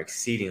worse are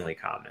exceedingly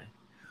common.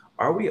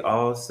 Are we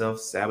all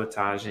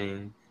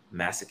self-sabotaging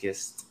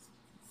masochists?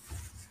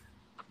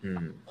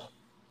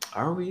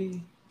 Are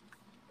we?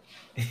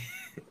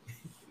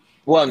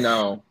 Well,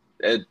 no.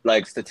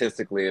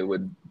 Statistically, it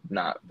would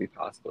not be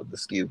possible. The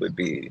skew would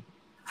be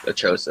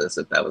atrocious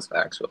if that was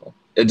factual.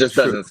 It just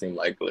doesn't seem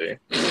likely.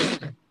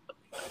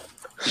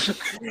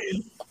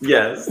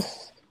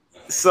 Yes.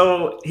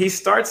 So he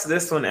starts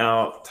this one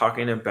out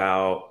talking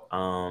about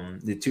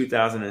the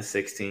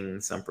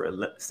 2016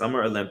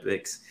 Summer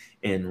Olympics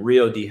in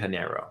Rio de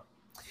Janeiro.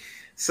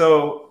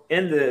 So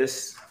in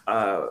this,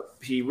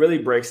 he really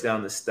breaks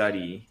down the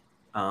study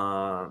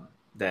that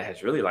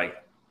has really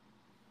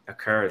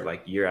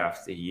occurred year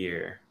after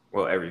year.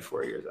 Well, every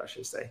 4 years, I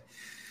should say.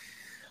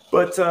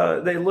 But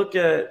they look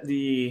at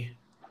the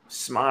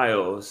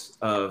smiles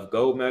of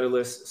gold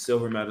medalists,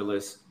 silver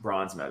medalists,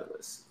 bronze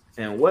medalists.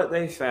 And what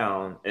they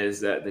found is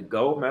that the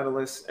gold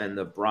medalists and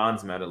the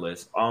bronze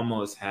medalists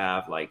almost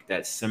have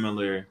that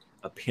similar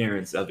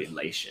appearance of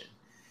elation.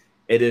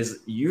 It is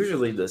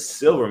usually the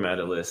silver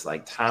medalist,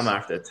 time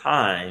after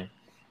time,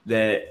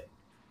 that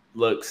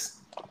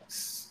looks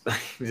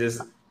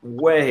just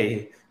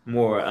way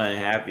more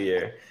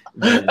unhappier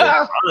than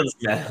the bronze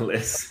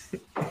medalist.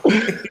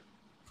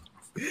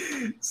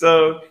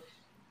 So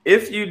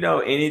if you know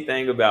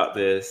anything about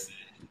this,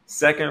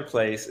 second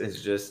place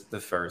is just the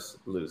first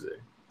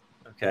loser.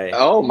 Okay.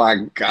 Oh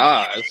my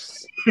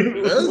gosh.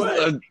 This is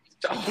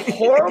a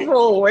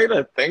horrible way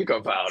to think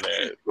about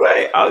it.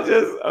 Right.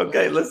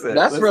 Listen.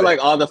 That's for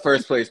all the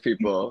first place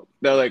people.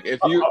 They're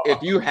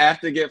if you have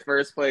to get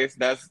first place,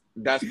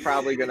 that's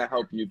probably gonna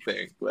help you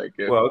think.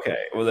 Well,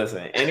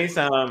 listen.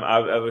 Anytime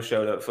I've ever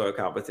showed up for a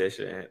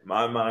competition,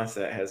 my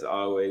mindset has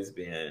always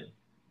been,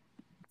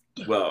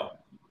 well,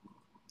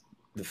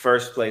 the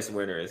first place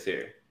winner is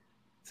here.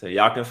 So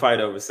y'all can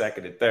fight over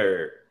second and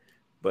third,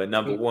 but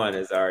number one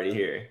is already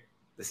here.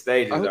 The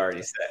stage is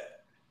already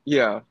set.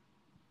 Yeah.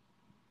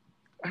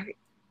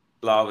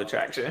 Law of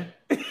attraction.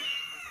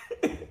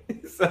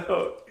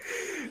 So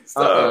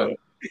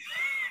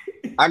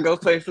I go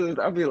places,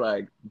 I'll be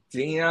like,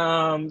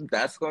 damn,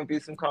 that's going to be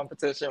some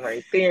competition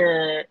right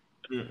there.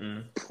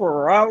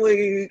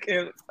 Probably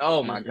can.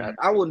 Oh my God.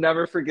 I will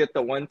never forget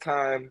the one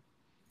time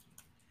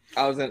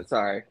I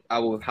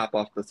will hop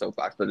off the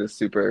soapbox, but it's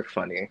super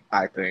funny,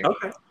 I think.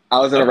 Okay. I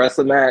was in a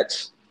wrestling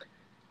match.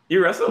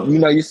 You wrestled?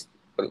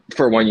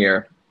 For 1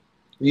 year.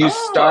 You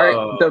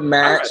start the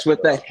match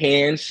with a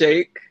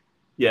handshake.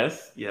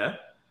 Yes, yeah.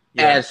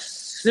 As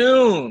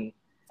soon,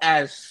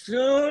 and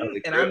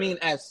I mean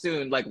as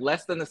soon,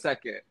 less than a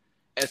second,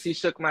 as he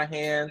shook my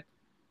hand,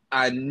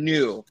 I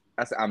knew.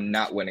 I said, I'm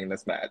not winning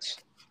this match.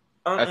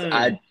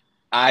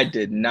 I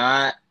did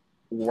not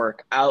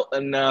work out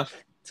enough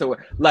to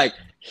where, like,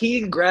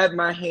 he grabbed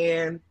my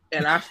hand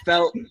and I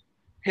felt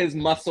his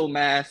muscle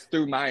mass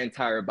through my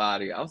entire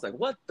body. I was like,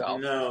 what the?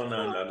 No.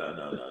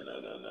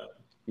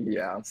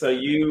 Yeah. So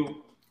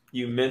you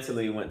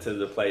mentally went to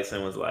the place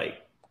and was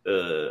like,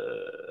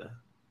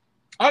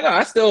 Oh no,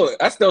 I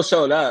still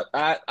showed up.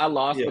 I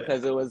lost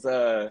because it was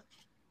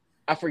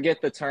I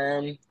forget the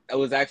term. It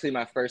was actually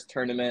my first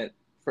tournament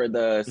for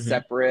the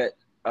separate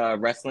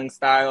wrestling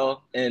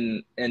style.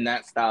 In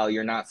that style,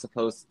 you're not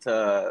supposed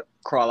to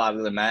crawl out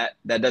of the mat.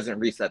 That doesn't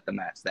reset the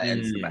match. That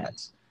ends the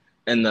match.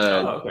 In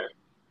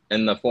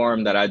the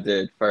form that I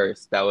did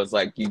first, that was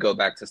like you go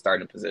back to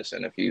starting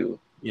position if you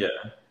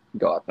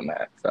go off the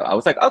mat. So I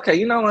was like, okay,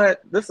 you know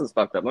what? This is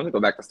fucked up. Let me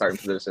go back to starting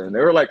position. And they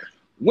were like,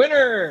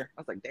 winner.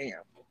 I was like, damn.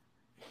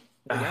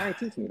 Y'all ain't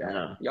teach me that.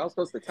 No. Y'all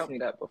supposed to tell me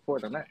that before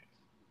the match.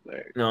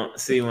 Like, no,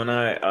 see, when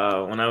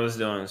I was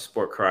doing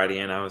sport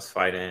karate and I was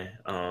fighting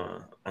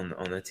on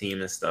the team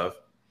and stuff,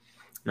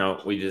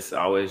 we just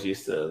always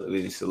used to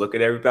look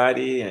at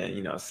everybody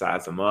and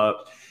size them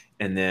up,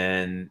 and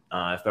then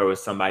if there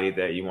was somebody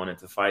that you wanted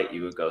to fight,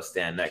 you would go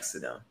stand next to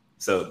them.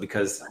 So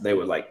because they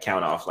would like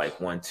count off like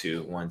 1,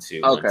 2, 1,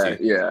 2, okay, 1,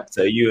 2. Yeah.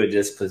 So you would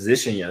just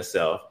position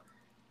yourself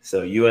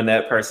so you and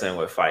that person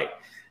would fight.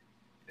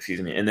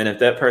 Excuse me. And then if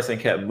that person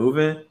kept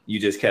moving, you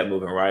just kept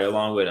moving right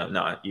along with them.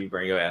 No, you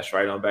bring your ass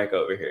right on back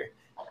over here.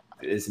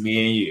 It's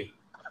me and you.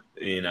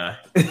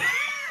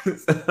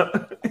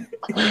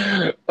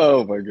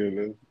 Oh my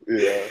goodness.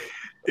 Yeah.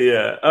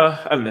 Yeah.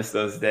 Oh, I miss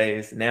those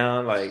days.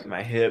 Now, like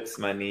my hips,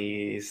 my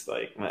knees,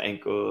 like my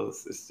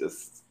ankles, it's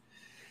just,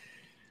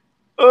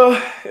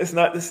 it's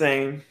not the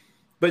same.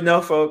 But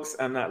no, folks,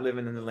 I'm not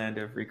living in the land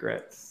of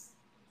regrets.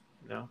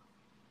 No.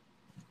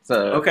 It's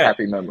a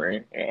happy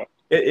memory. Yeah.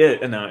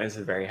 It's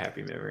a very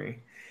happy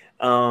memory.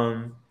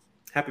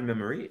 Happy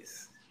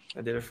memories. I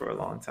did it for a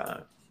long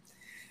time.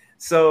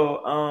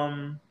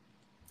 So,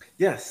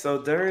 so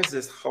there is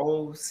this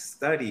whole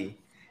study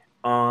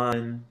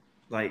on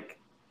like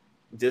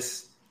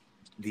just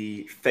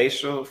the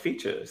facial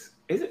features.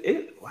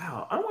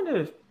 Wow. I wonder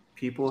if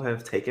people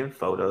have taken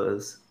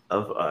photos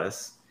of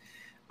us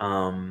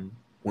when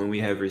we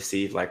have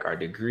received like our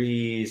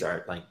degrees,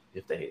 or like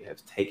if they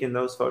have taken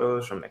those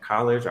photos from the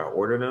college or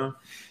ordered them,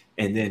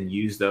 and then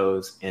use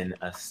those in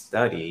a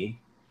study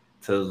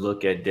to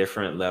look at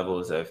different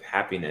levels of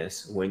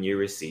happiness when you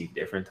receive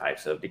different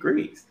types of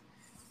degrees.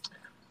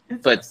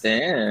 But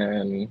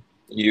then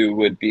you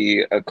would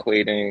be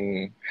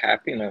equating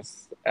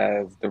happiness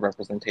as the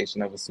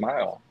representation of a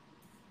smile,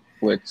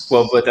 but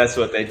that's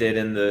what they did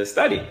in the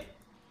study.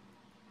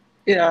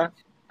 Yeah.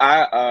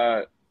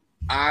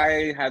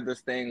 I had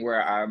this thing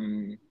where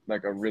I'm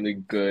like a really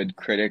good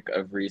critic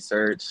of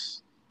research.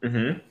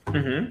 So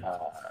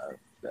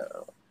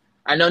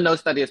I know no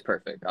study is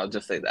perfect. I'll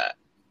just say that.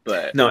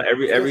 But no,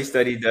 every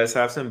study does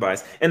have some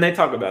bias, and they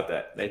talk about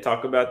that. They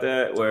talk about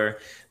that where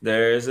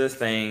there is a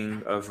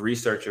thing of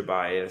researcher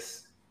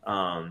bias,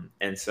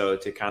 and so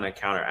to kind of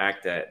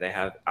counteract that, they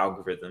have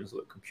algorithms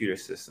with computer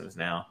systems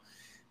now,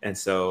 and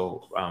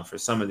so for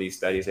some of these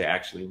studies, they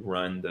actually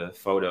run the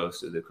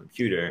photos to the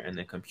computer, and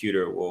the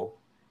computer will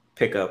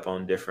pick up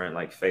on different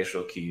like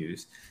facial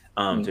cues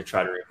to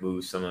try to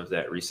remove some of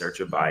that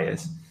researcher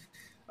bias.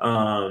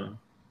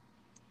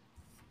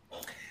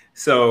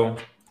 So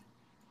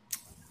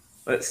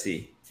let's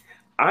see.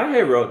 I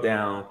had wrote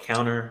down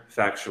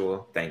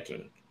counterfactual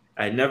thinking.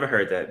 I had never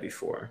heard that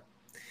before.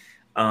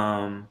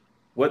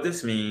 What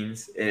this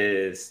means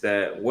is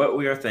that what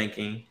we are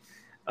thinking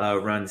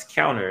runs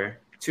counter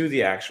to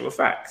the actual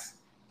facts.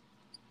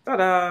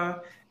 Ta-da!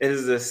 It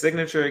is a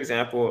signature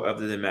example of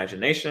the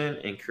imagination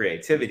and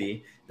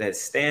creativity that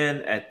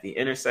stand at the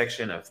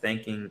intersection of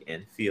thinking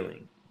and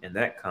feeling. And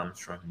that comes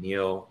from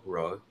Neil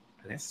Rose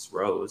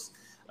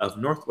of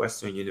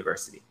Northwestern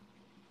University.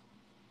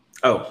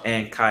 Oh,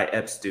 and Kai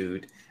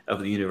Epstead of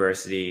the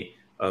University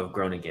of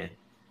Groningen.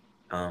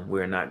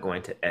 We're not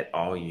going to et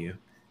al. You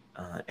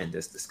in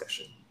this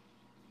discussion.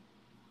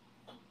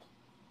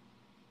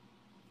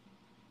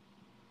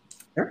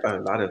 There are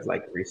a lot of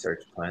like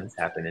research puns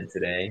happening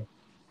today.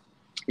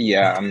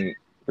 Yeah,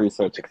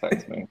 research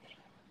excites me.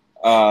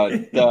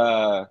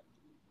 The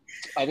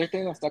other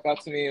thing that stuck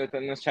out to me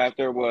within this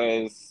chapter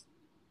was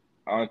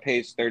on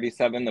page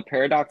 37, the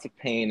paradox of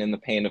pain and the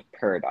pain of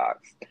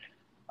paradox.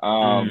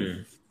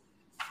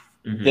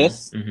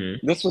 This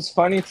was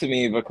funny to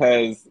me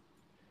because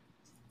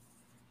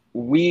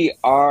we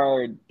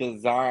are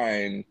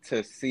designed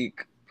to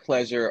seek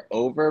pleasure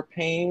over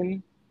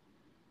pain.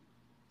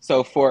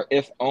 So for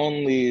if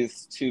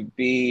onlys to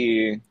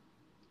be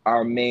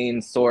our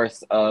main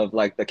source of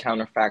like the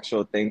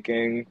counterfactual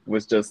thinking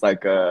was just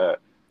like a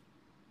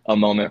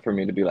moment for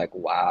me to be like,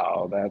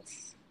 wow,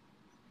 that's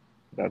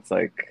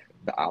like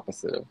the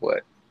opposite of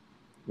what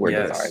we're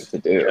designed to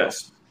do.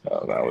 Yes.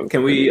 So that was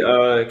can we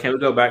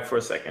go back for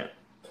a second?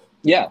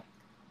 Yeah.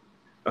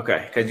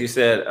 Okay, because you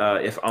said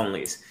if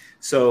onlys.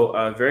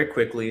 So very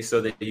quickly,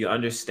 so that you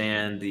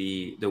understand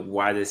the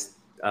why this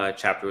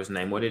chapter was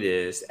named what it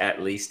is,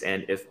 at least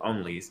and if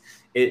onlys,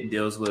 it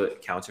deals with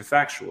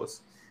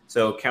counterfactuals.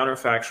 So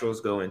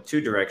counterfactuals go in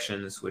two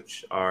directions,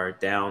 which are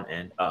down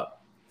and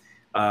up.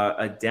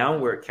 A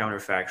downward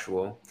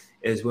counterfactual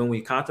is when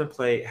we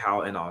contemplate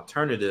how an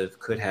alternative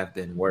could have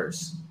been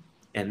worse.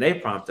 And they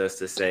prompt us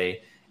to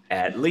say,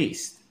 at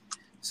least.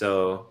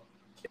 So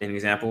an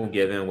example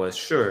given was,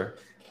 sure,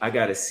 I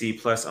got a C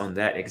plus on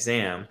that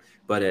exam,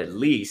 but at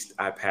least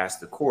I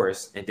passed the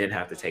course and didn't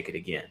have to take it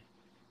again.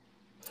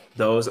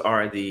 Those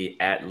are the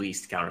at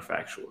least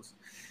counterfactuals.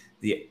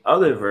 The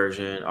other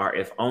version are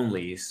if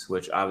onlys,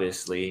 which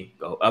obviously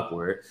go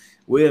upward.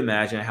 We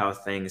imagine how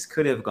things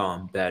could have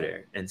gone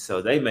better. And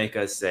so they make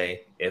us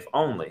say, if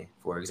only.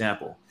 For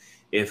example,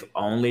 if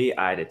only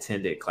I'd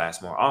attended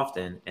class more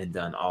often and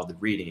done all the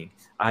reading,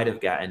 I'd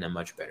have gotten a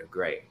much better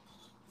grade.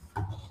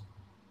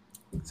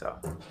 So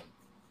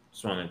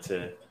just wanted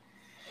to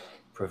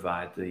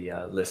provide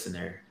the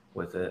listener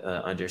with an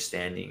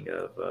understanding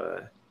of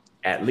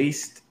at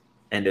least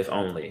and if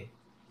only.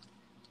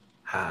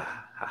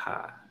 Ha, ha,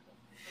 ha.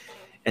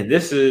 And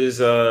this is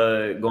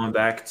going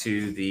back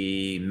to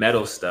the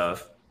medal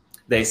stuff.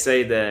 They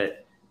say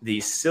that the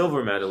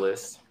silver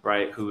medalist,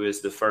 right, who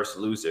is the first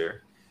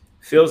loser,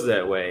 feels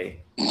that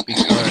way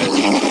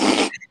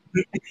because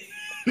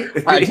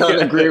I don't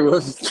agree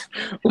with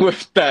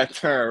that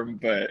term,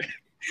 but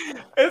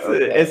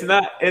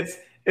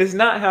it's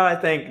not how I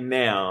think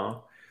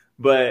now.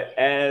 But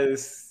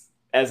as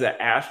an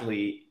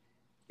athlete,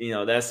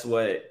 that's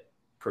what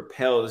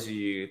propels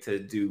you to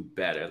do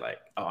better. Like,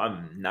 oh,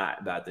 I'm not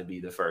about to be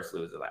the first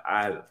loser. Like,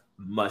 I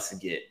must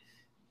get,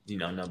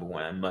 number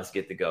one. I must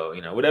get the go.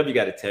 Whatever you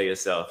got to tell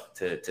yourself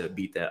to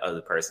beat that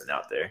other person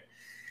out there.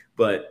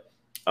 But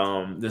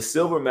the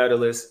silver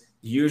medalist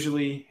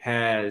usually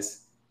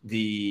has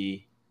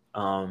the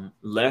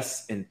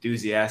less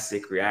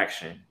enthusiastic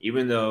reaction,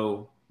 even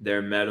though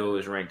their medal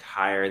is ranked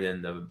higher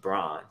than the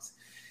bronze.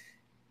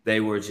 They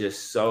were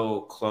just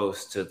so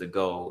close to the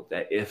goal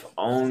that if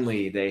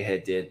only they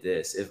had did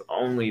this, if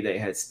only they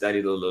had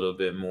studied a little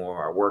bit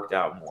more or worked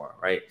out more,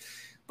 right?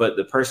 But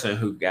the person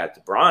who got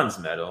the bronze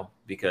medal,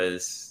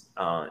 because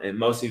in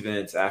most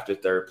events after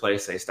third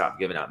place, they stop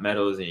giving out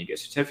medals and you get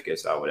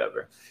certificates or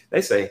whatever.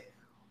 They say,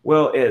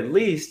 well, at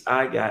least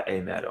I got a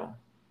medal,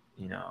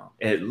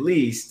 at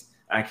least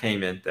I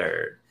came in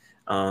third.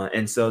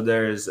 And so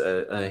there's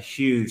a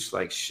huge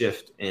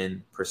shift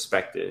in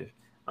perspective.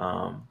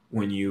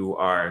 When you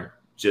are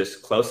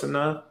just close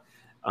enough.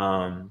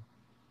 I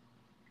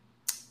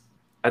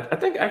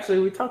think actually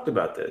we talked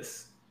about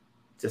this,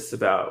 just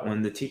about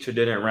when the teacher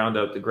didn't round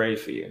up the grade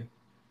for you.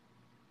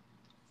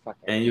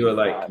 And you were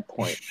like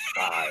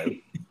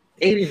 89.5.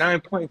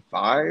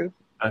 89.5?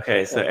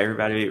 Okay, so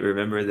everybody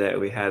remember that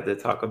we had to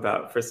talk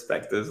about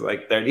perspectives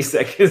 30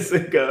 seconds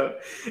ago.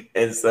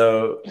 And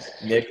so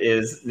Nick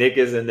is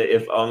in the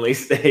if only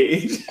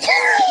stage.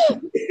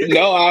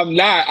 No, I'm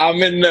not.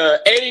 I'm in the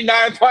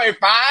 89.5.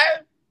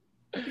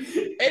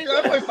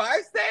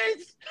 89.5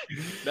 stage?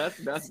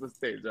 That's the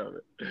stage of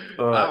it.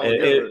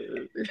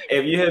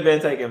 If you had been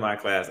taking my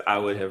class, I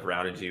would have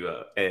rounded you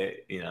up.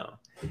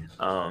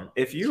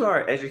 If you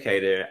are an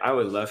educator, I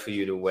would love for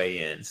you to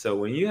weigh in. So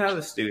when you have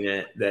a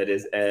student that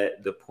is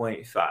at the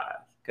 0.5,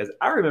 because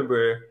I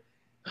remember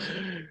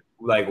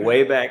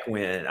way back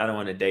when, I don't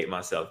want to date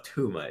myself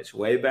too much,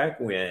 way back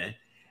when,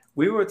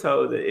 we were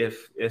told that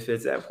if it's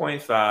at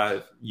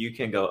 0.5, you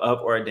can go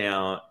up or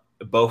down.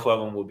 Both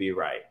of them will be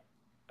right.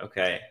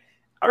 Okay.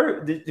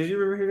 Did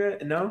you ever hear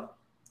that? No?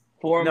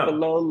 4 and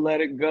below, let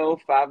it go.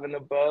 5 and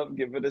above,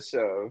 give it a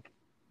shove.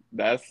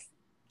 That is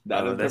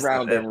the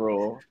rounding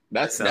rule.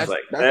 That's the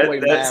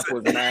way math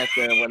was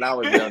mathing when I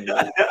was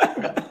younger.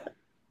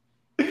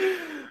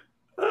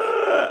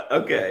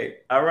 Okay.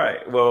 All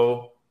right.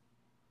 Well,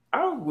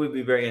 I would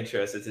be very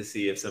interested to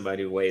see if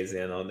somebody weighs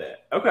in on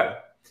that. Okay.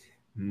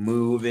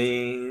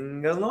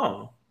 Moving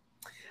along.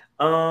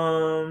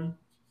 I'll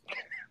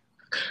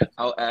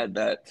add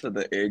that to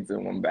the eggs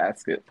in one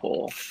basket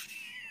poll.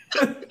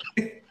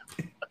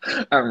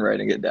 I'm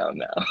writing it down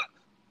now.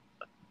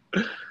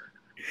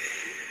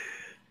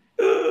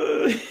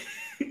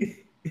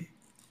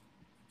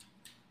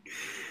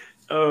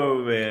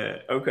 Oh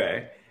man.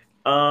 Okay.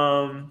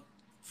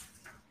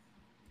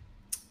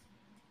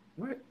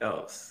 What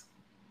else?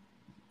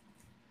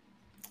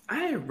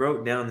 I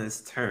wrote down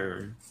this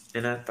term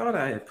and I thought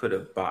I had put a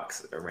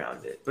box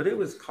around it, but it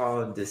was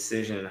called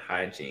decision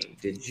hygiene.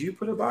 Did you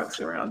put a box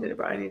around it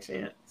by any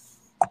chance?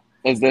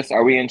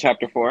 Are we in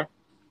chapter 4?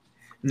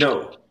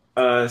 No,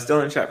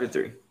 still in chapter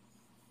 3.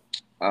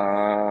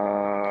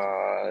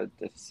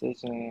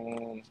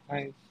 Decision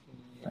hygiene.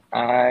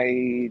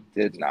 I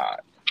did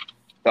not.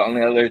 The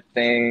only other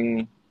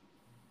thing,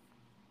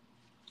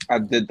 I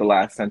did the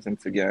last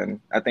sentence again.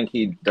 I think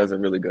he does it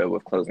really good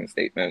with closing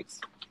statements.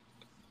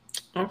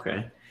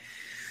 Okay.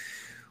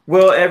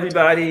 Well,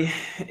 everybody,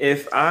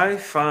 if I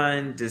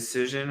find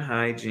decision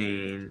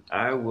hygiene,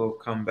 I will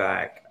come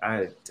back.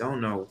 I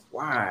don't know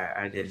why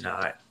I did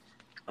not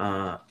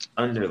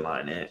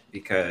underline it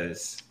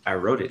because I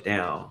wrote it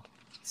down.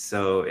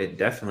 So it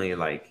definitely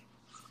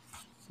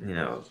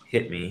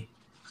hit me.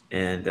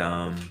 And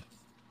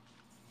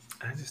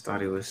I just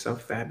thought it was so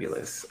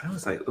fabulous. I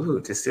was like, ooh,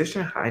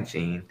 decision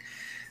hygiene.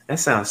 That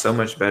sounds so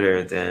much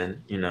better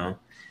than,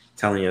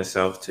 telling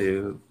yourself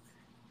to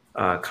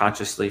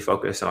consciously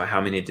focus on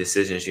how many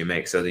decisions you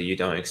make so that you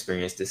don't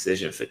experience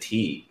decision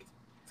fatigue.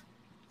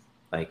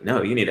 Like,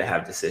 no, you need to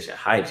have decision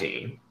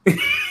hygiene.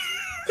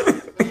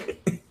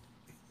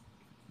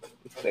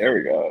 There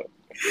we go.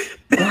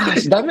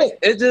 Gosh,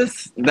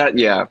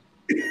 yeah.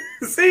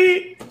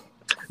 See?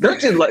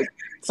 Don't you like,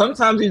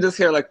 sometimes you just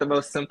hear like the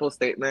most simple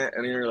statement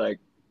and you're like,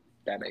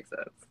 that makes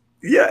sense.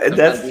 Yeah, Sometimes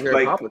that's you hear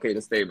like a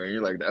complicated statement and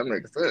you're like, that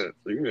makes sense.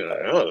 So you're like,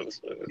 oh,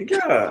 shit.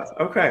 Yeah,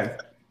 okay.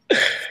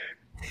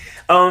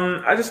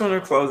 I just want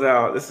to close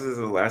out. This is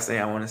the last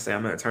thing I want to say.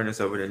 I'm going to turn this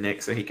over to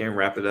Nick so he can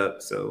wrap it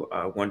up so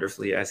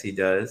wonderfully as he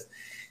does.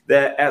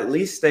 That at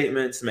least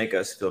statements make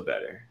us feel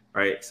better,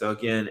 right? So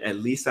again, at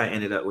least I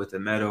ended up with a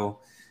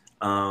medal.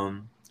 I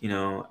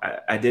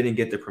didn't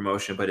get the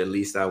promotion, but at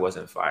least I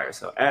wasn't fired.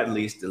 So at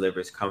least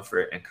delivers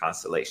comfort and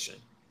consolation.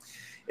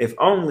 If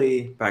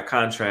only, by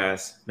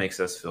contrast, makes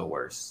us feel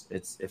worse.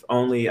 It's if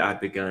only I'd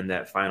begun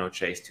that final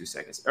chase 2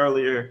 seconds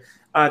earlier,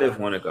 I'd have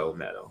won a gold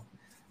medal.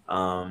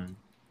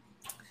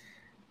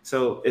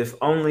 So if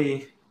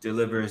only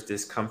delivers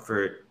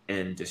discomfort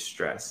and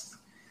distress.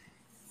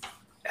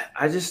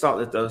 I just thought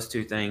that those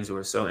two things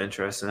were so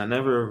interesting. I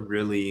never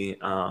really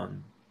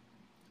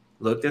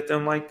looked at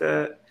them like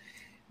that,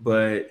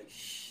 but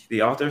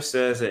the author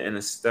says that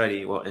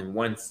in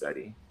one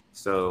study.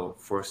 So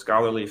for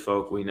scholarly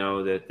folk, we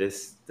know that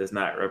this does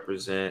not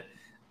represent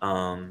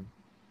a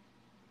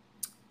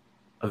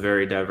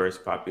very diverse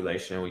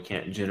population. We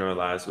can't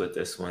generalize with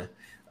this one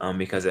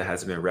because it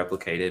hasn't been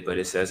replicated. But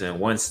it says in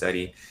one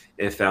study,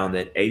 it found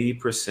that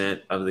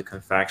 80% of the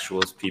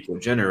confactuals people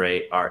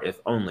generate are if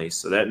only.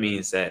 So that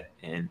means that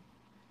in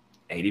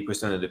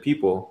 80% of the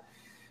people,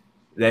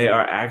 they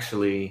are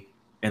actually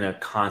in a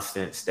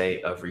constant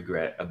state of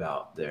regret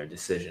about their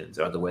decisions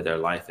or the way their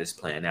life is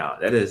playing out.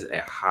 That is a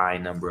high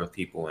number of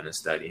people in a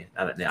study.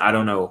 Now, I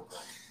don't know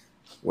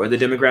where the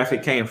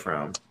demographic came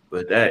from,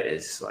 but that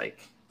is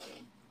like,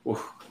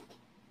 whew.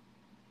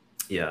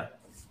 Yeah.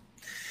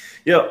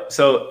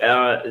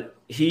 So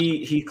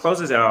he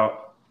closes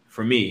out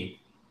for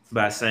me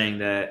by saying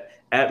that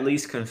at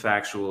least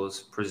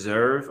confactuals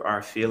preserve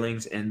our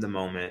feelings in the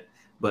moment,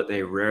 but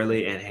they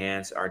rarely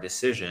enhance our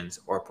decisions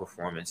or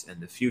performance in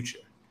the future.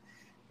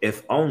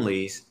 If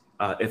only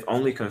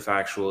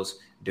confactuals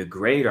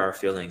degrade our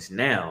feelings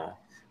now,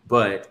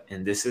 but,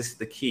 and this is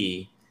the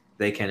key,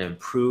 they can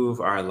improve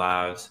our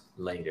lives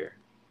later.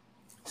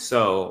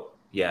 So,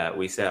 yeah,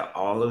 we said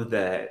all of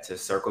that to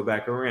circle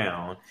back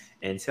around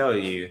and tell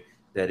you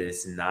that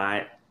it's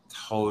not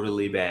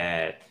totally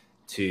bad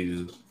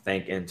to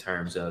think in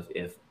terms of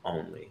if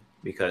only.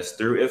 Because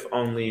through if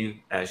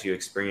only, as you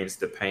experience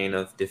the pain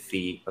of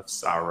defeat, of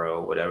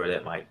sorrow, whatever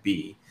that might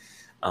be,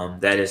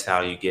 that is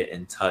how you get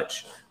in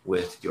touch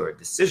with your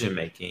decision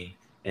making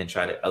and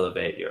try to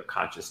elevate your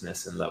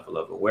consciousness and level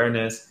of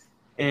awareness.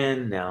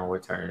 And now we're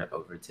turning it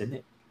over to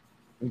Nick.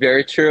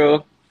 Very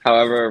true.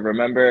 However,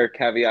 remember,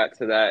 caveat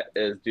to that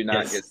is do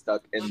not get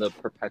stuck in the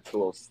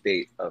perpetual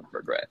state of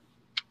regret.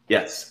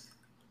 Yes.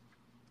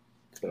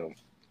 So,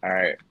 all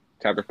right.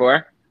 Chapter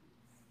 4?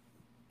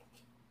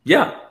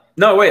 Yeah.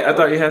 No, wait. I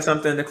thought you had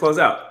something to close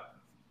out.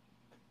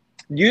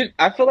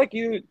 I feel like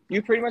you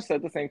pretty much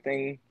said the same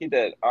thing he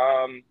did.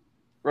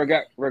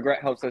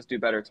 Regret helps us do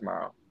better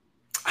tomorrow.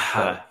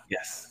 So,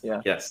 yes.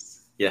 Yeah.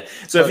 Yes. Yeah.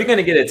 So if you're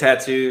gonna get a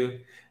tattoo,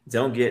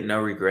 don't get no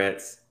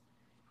regrets.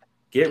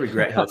 Get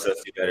regret helps us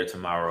do better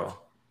tomorrow.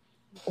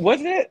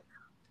 Was it?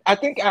 I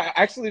think I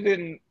actually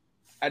didn't.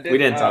 We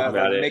didn't talk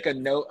about it. Make a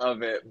note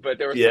of it, but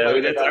there was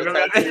somebody that got a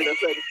tattoo that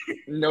said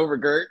no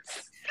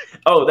regrets.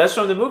 Oh, that's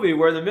from the movie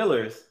We're the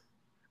Millers.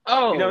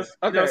 Oh, you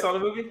never saw the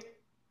movie?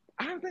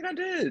 I don't think I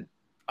did.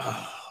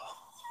 Oh.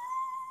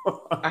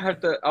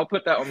 I'll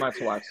put that on my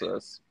to watch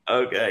list.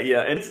 Okay,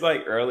 yeah, and it's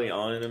like early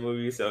on in the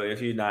movie, so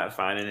if you're not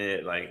finding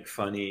it like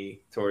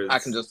funny towards, I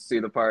can just see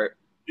the part.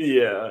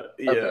 Yeah.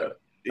 Okay.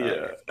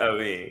 Yeah. I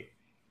mean,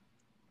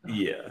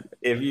 yeah.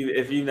 If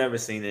you've never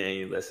seen it and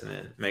you're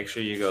listening, make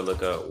sure you go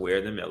look up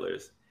We're the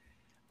Millers,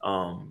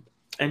 and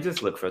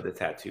just look for the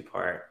tattoo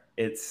part.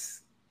 It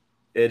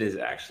is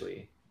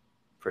actually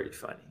pretty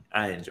funny.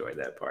 I enjoyed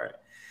that part.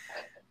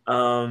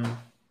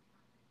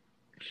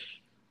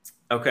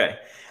 Okay.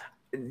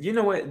 You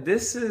know what?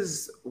 This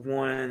is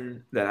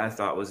one that I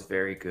thought was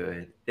very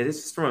good. It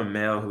is from a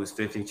male who's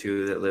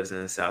 52 that lives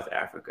in South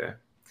Africa.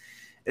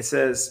 It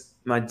says,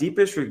 "My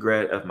deepest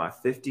regret of my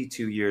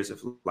 52 years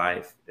of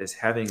life is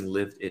having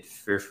lived it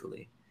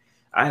fearfully.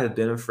 I have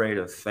been afraid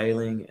of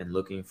failing and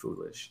looking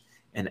foolish.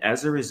 And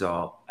as a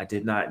result, I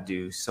did not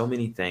do so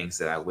many things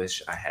that I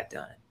wish I had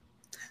done."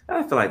 And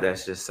I feel like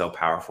that's just so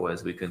powerful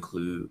as we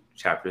conclude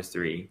chapter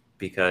 3,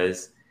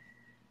 because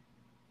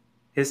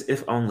his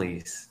if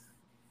onlys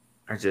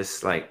are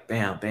just like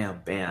bam,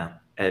 bam, bam.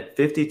 At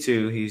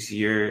 52,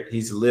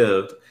 he's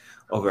lived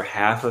over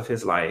half of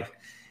his life,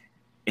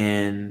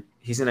 and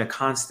he's in a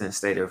constant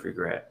state of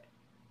regret.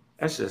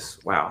 That's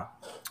just wow.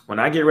 When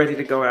I get ready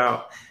to go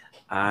out,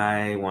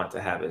 I want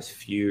to have as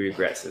few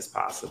regrets as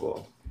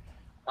possible.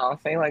 I'll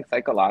say like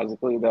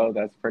psychologically though,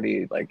 that's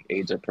pretty like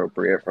age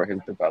appropriate for his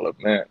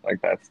development.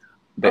 Like that's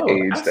the Oh,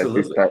 age that you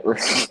absolutely. start.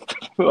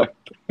 Like,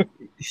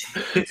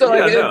 so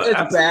like Yeah, no, it's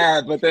absolutely.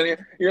 bad, but then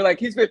you're like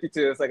he's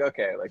 52. It's like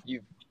okay, like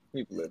you've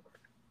lived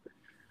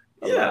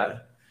a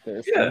lot.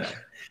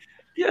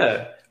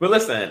 Yeah. But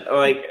listen,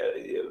 like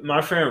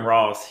my friend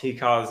Ross, he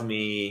calls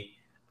me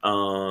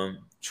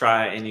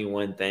try any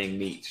one thing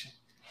Meech.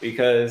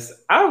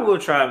 Because I will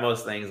try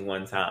most things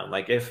one time.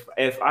 Like if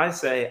I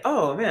say,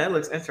 "Oh man, it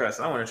looks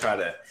interesting. I want to try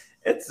that,"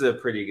 it's a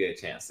pretty good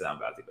chance that I'm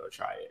about to go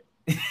try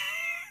it.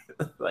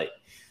 Like,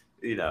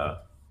 the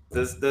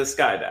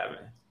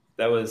skydiving.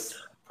 That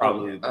was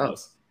probably the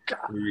most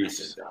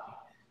recent.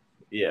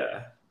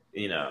 Yeah,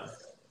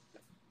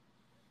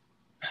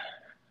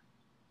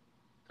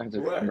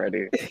 I'm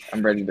ready.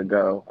 I'm ready to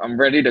go. I'm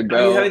ready to go.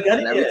 Oh, you haven't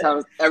done it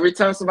yet. Every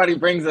time somebody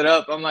brings it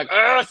up, I'm like,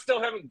 I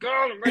still haven't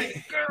gone. I'm ready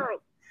to go.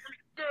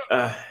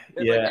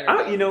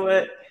 Yeah, you know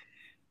what?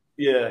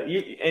 Yeah,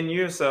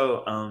 you're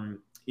so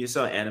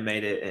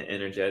animated and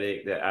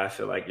energetic that I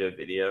feel like your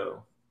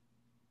video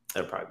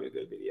that'd probably be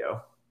a good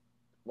video.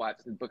 Watch,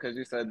 because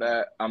you said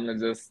that, I'm gonna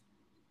just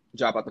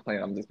drop out the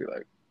plane. I'm gonna just be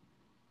like,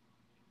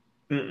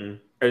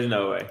 There's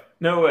no way.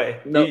 No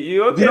way. No,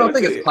 you okay? You don't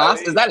think it's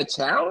possible? Is that a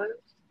challenge?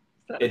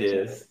 It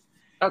is.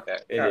 Okay.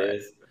 It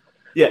is.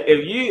 Yeah.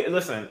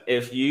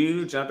 If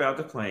you jump out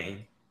the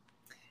plane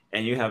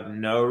and you have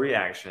no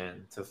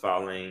reaction to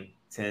falling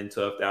 10,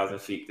 12,000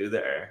 feet through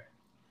the air,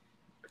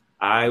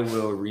 I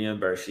will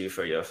reimburse you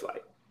for your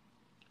flight.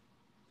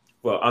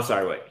 Well, I'm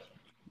sorry, wait.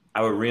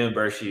 I will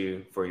reimburse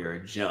you for your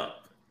jump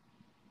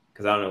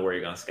because I don't know where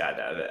you're going to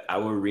skydive it. I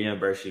will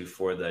reimburse you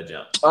for the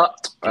jump.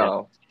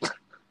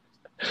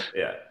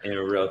 Yeah, in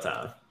real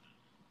time.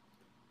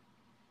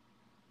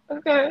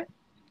 Okay.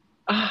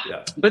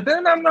 Yeah. But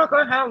then I'm not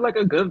going to have like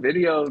a good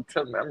video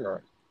to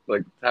memory.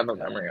 Like, to have a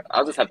memory.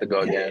 I'll just have to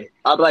go again.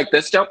 I'll be like,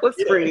 this jump was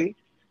free.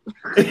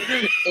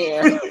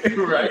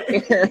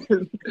 Right.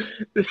 And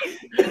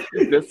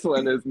this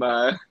one is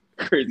my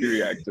crazy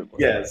reaction.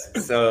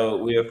 Yes. So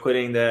we are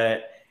putting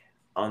that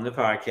on the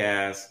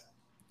podcast.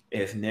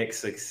 If Nick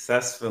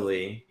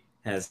successfully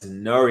has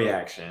no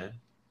reaction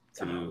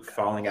to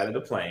falling out of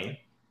the plane,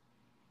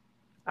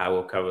 I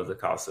will cover the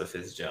cost of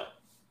his jump.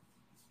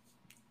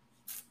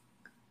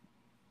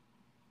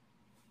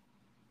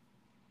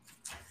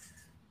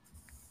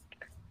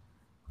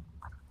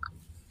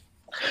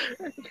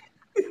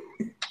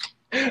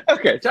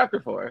 Okay, chapter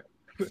 4.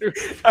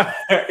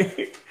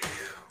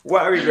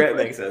 Why regret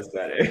makes us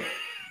better.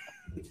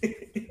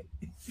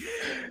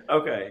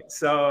 Okay,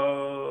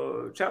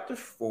 so chapter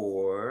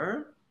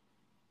 4,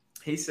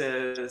 he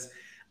says,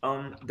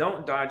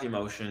 don't dodge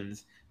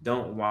emotions,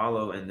 don't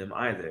wallow in them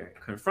either.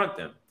 Confront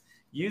them.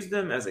 Use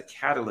them as a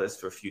catalyst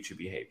for future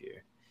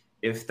behavior.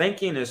 If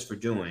thinking is for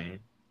doing,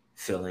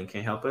 feeling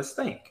can help us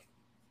think.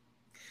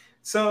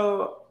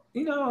 So,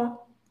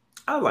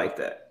 I like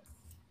that.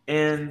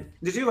 And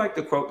did you like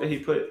the quote that he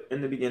put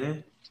in the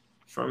beginning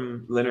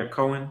from Leonard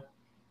Cohen?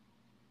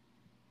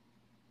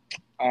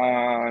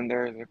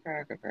 There's a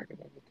crack of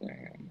everything.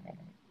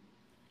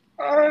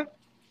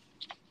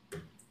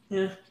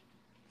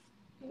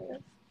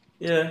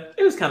 Yeah,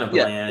 it was kind of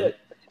bland. Yeah.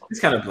 It's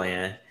kind of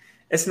bland.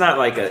 It's not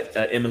like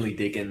a Emily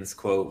Dickens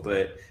quote,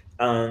 but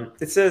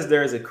it says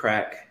there is a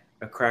crack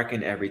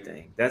in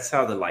everything. That's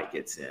how the light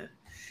gets in.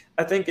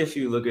 I think if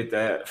you look at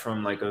that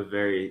from like a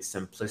very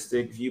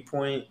simplistic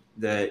viewpoint,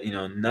 that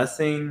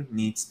nothing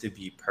needs to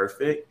be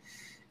perfect,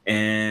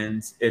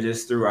 and it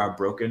is through our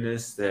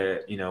brokenness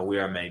that we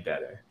are made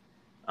better.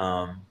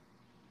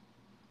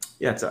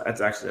 That's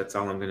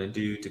all I'm gonna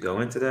do to go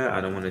into that. I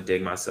don't want to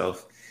dig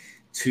myself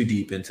too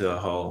deep into a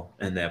hole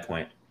in that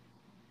point,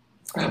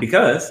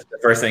 because the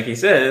first thing he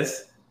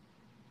says,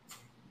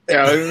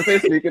 I was gonna say,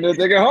 speaking of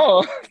digging a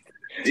hole,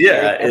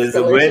 is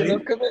when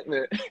of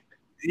commitment.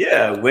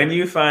 Yeah, when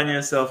you find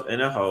yourself in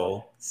a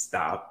hole,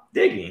 stop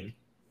digging.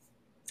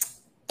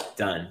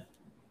 Done.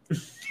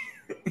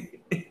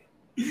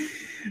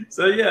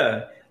 So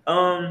yeah,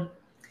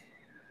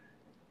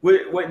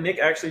 what Nick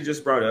actually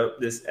just brought up,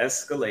 this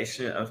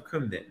escalation of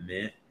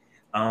commitment,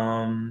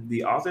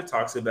 the author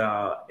talks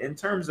about in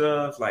terms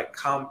of like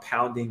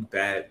compounding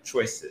bad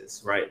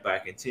choices, right? By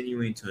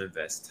continuing to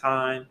invest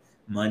time,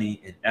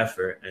 money, and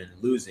effort, and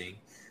losing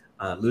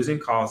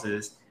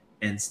causes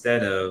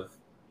instead of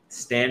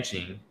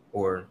stanching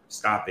or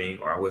stopping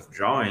or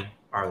withdrawing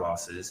our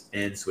losses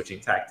and switching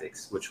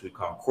tactics, which we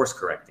call course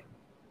correcting.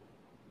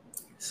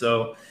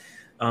 So,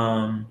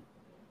 I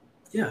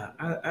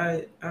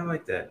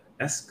like that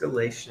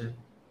escalation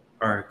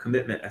or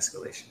commitment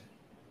escalation.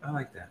 I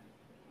like that.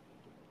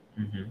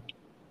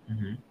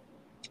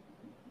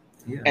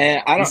 Yeah,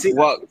 and I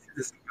don't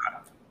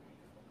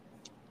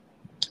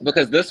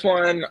because this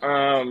one,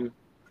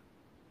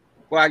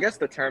 well, I guess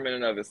the term in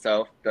and of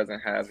itself doesn't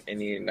have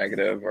any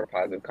negative or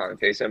positive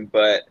connotation,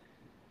 but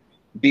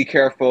be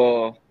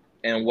careful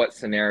in what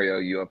scenario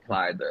you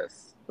apply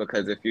this.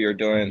 Because if you're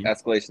doing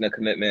escalation of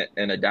commitment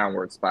in a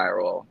downward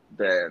spiral,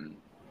 then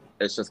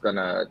it's just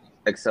gonna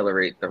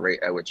accelerate the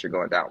rate at which you're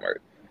going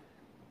downward.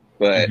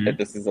 But if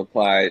this is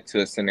applied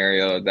to a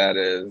scenario that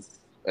is,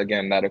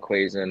 again, that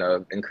equation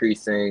of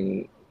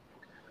increasing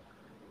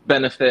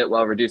benefit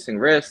while reducing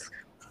risk,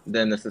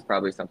 then this is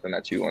probably something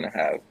that you want to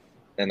have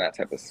in that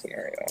type of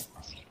scenario.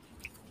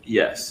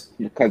 Yes.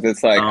 Because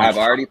it's like, I've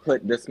already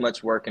put this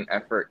much work and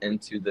effort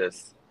into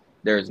this.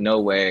 There's no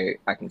way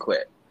I can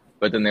quit.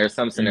 But then there's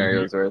some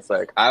scenarios where it's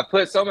like, I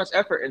put so much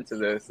effort into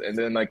this, and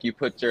then like you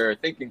put your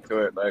thinking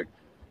to it, like,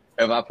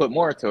 if I put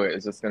more to it,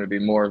 it's just going to be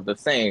more of the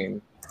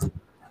same.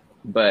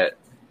 But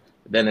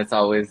then it's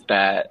always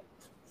that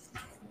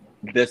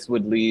this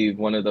would leave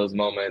one of those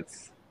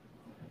moments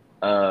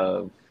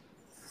of,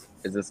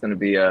 is this going to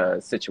be a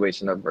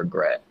situation of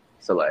regret?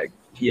 So like,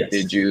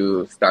 did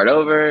you start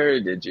over?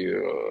 Did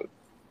you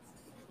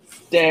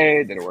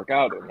stay? Did it work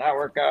out? Did it not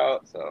work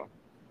out? So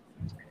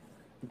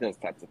those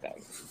types of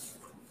things.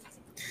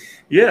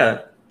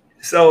 Yeah.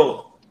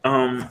 So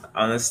on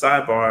the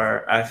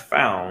sidebar, I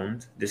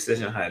found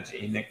decision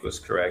hygiene. Nick was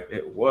correct.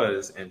 It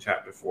was in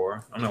chapter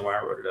 4. I don't know why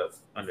I wrote it up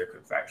under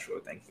contractual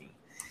thinking.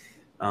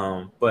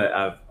 But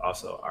I've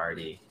also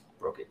already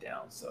broke it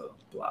down. So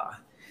blah.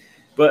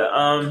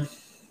 But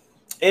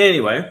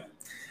anyway,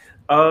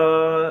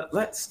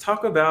 let's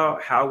talk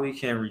about how we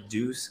can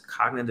reduce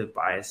cognitive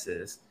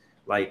biases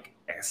like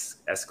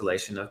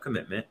escalation of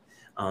commitment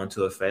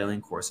to a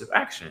failing course of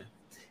action.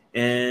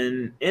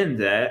 And in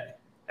that,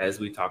 as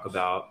we talk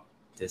about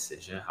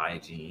decision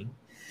hygiene,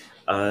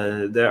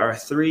 there are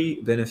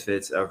 3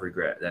 benefits of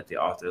regret that the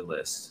author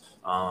lists.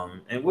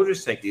 And we'll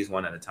just take these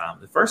one at a time.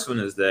 The first one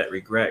is that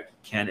regret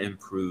can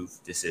improve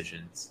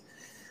decisions.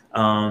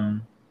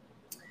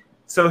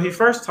 So he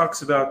first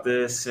talks about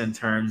this in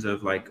terms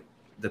of like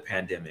the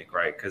pandemic,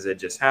 right? Because it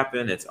just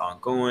happened. It's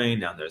ongoing.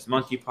 Now there's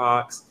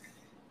monkeypox.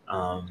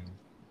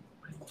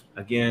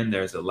 Again,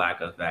 there's a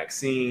lack of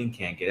vaccine.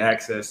 Can't get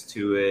access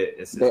to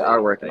it. They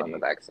are working on the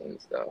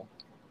vaccines, though.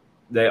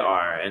 They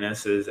are. And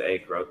this is a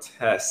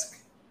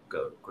grotesque,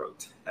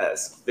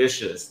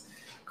 vicious,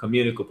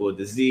 communicable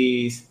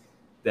disease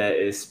that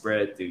is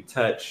spread through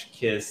touch,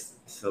 kiss,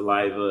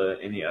 saliva,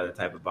 any other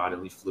type of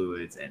bodily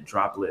fluids and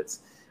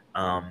droplets.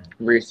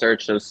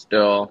 Research is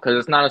still, because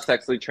it's not a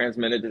sexually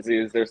transmitted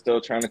disease, they're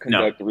still trying to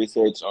conduct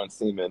research on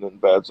semen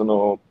and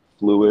vaginal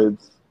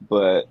fluids,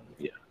 but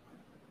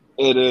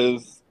it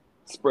is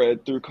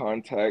spread through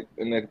contact,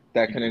 and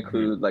that can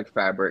include like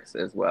fabrics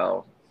as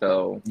well.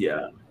 So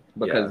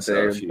because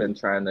they've been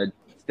trying to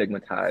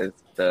stigmatize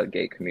the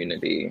gay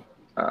community.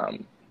 But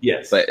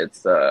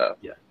it's not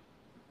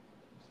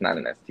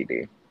an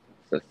STD,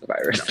 so it's a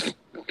virus.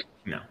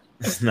 No.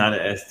 It's not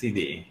an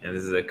STD, and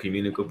this is a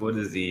communicable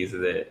disease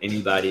that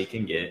anybody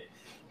can get,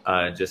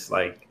 just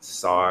like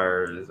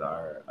SARS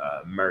or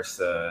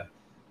MRSA,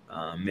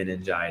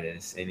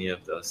 meningitis, any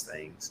of those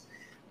things.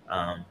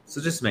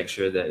 So just make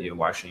sure that you're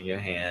washing your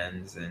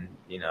hands, and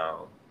you're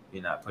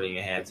not putting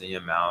your hands in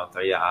your mouth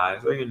or your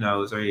eyes or your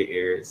nose or your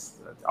ears,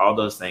 all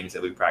those things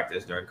that we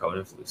practice during cold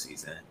and flu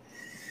season.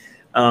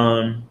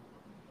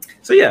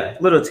 So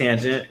little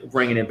tangent,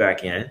 bringing it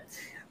back in.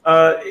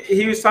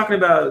 He was talking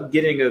about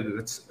getting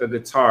a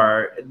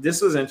guitar.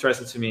 This was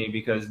interesting to me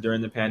because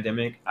during the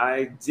pandemic,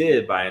 I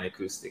did buy an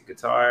acoustic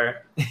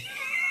guitar.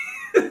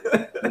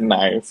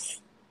 Nice.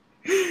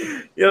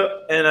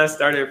 Yep. And I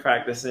started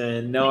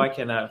practicing. No, I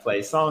cannot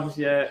play songs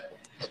yet.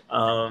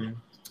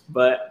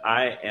 But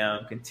I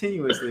am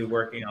continuously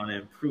working on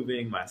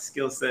improving my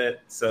skill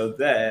set so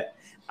that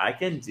I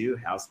can do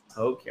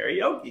household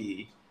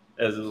karaoke.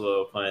 That was a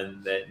little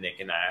fun that Nick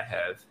and I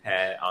have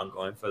had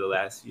ongoing for the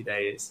last few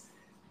days.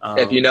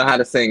 If you know how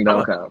to sing,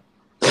 don't come.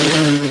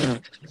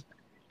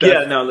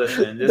 No,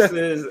 listen.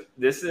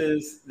 This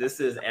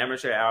is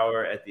amateur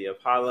hour at the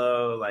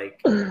Apollo.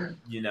 Like,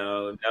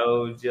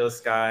 no Jill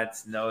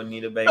Scotts, no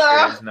Anita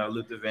Bakers, no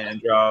Luther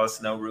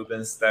Vandross, no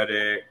Ruben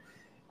Studdard.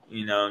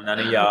 None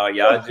of y'all.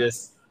 Y'all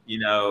just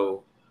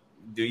do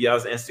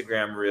y'all's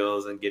Instagram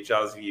reels and get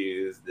y'all's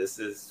views. This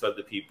is for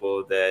the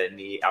people that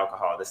need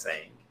alcohol to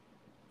sing.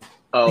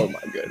 Oh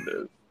my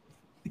goodness.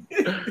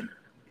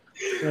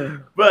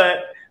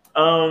 But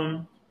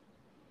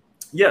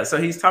so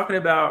he's talking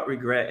about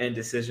regret and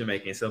decision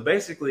making. So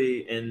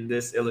basically, in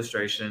this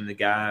illustration, the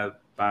guy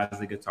buys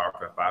the guitar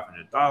for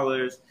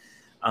 $500.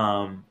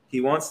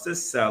 He wants to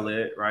sell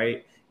it,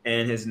 right?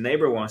 And his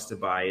neighbor wants to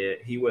buy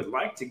it. He would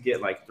like to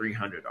get like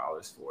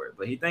 $300 for it,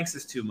 but he thinks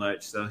it's too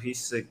much. So he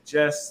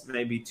suggests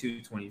maybe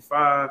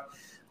 $225.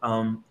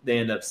 They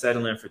end up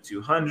settling for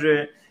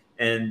 $200.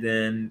 And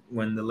then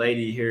when the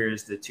lady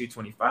hears the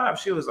 $225,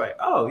 she was like,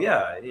 "Oh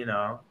yeah,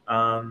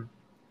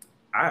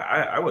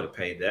 I would have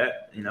paid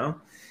that,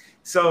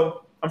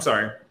 So I'm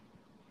sorry.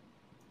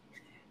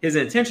 His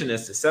intention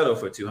is to settle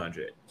for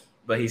 $200,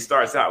 but he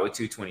starts out with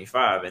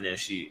 $225, and then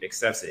she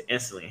accepts it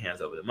instantly and hands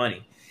over the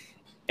money.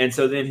 And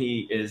so then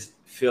he is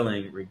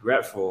feeling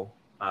regretful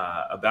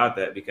about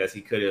that because he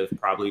could have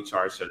probably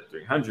charged her the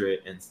 $300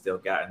 and still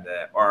gotten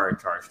that, or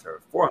charged her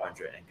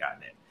 $400 and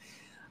gotten it.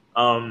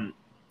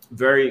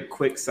 Very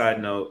quick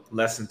side note,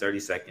 less than 30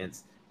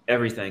 seconds.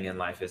 everything in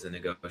life is a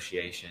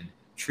negotiation.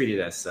 Treat it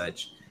as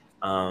such.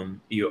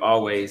 You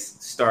always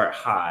start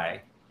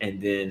high and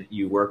then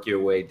you work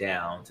your way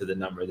down to the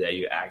number that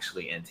you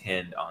actually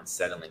intend on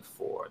settling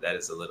for. That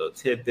is a little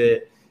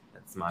tidbit.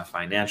 That's my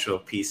financial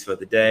piece for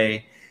the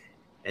day.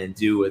 And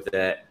do with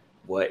that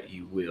what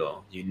you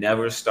will. You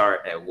never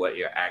start at what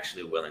you're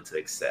actually willing to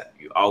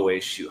accept. You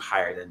always shoot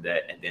higher than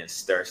that and then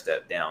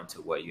step down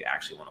to what you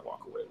actually want to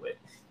walk away with.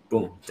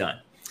 Boom, done.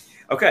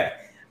 Okay.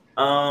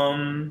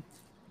 Over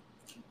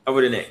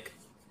to Nick.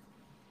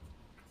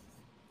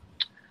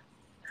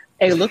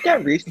 A look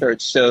at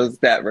research shows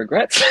that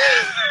regrets.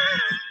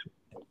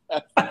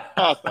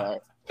 Sorry.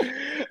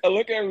 A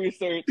look at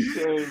research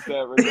shows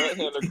that regret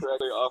handled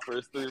correctly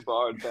offers three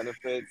broad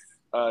benefits: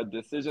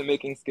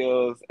 decision-making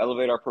skills,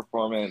 elevate our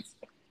performance,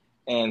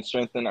 and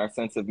strengthen our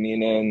sense of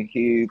meaning.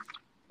 He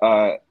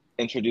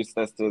introduced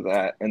us to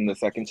that in the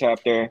second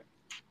chapter.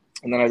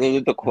 And then I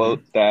did the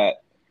quote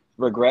that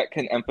regret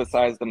can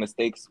emphasize the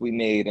mistakes we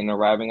made in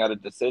arriving at a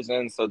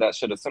decision, so that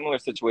should a similar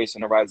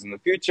situation arise in the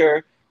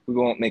future, we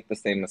won't make the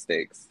same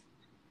mistakes.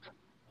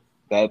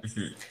 That's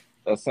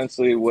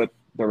essentially what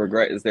the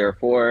regret is there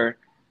for.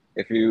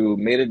 If you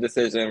made a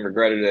decision,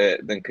 regretted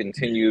it, then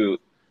continue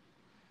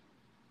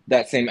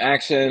that same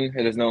action,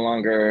 it is no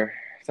longer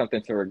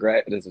something to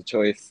regret. It is a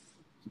choice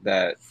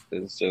that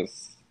is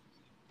just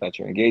that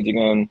you're engaging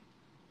in.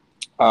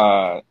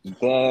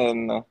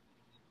 Then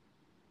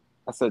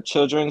I said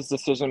children's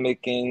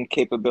decision-making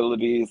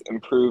capabilities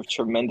improve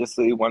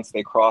tremendously once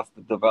they cross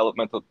the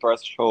developmental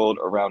threshold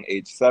around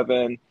age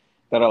 7.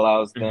 That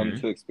allows them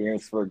to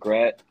experience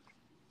regret.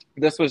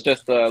 This was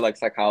just the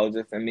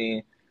psychologist in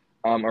me.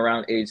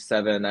 Around age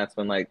 7, that's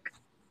when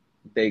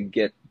they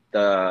get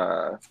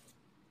the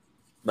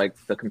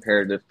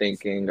comparative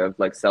thinking of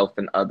self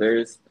and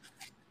others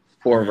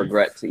for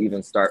regret to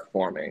even start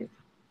forming.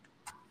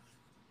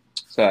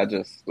 So I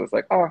just was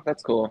like, oh,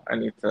 that's cool. I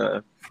need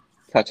to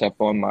touch up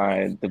on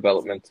my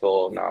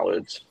developmental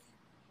knowledge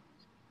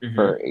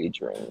for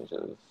age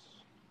ranges.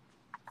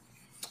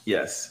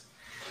 Yes.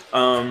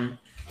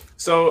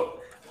 So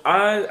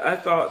I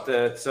thought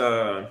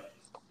that,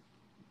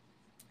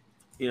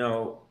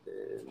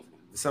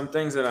 some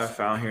things that I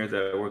found here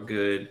that were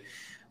good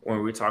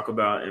when we talk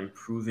about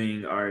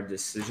improving our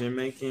decision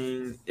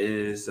making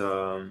is,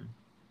 why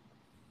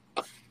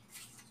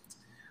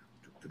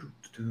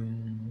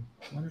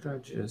did I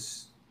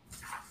just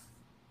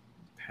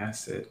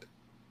pass it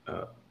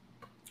up?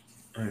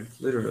 I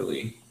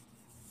literally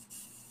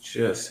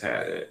just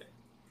had it.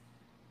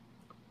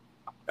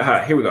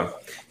 Here we go.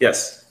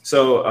 Yes.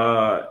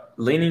 So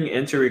leaning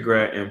into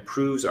regret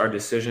improves our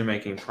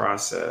decision-making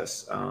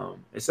process.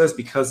 It says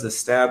because the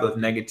stab of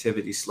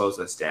negativity slows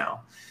us down.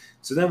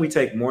 So then we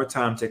take more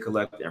time to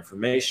collect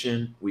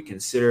information. We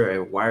consider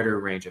a wider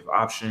range of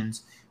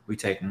options. We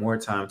take more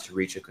time to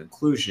reach a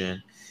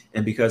conclusion.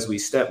 And because we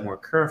step more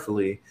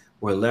carefully,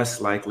 we're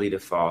less likely to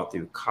fall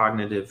through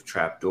cognitive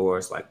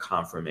trapdoors like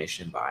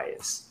confirmation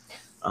bias.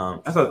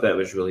 I thought that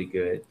was really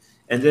good.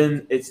 And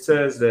then it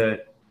says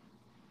that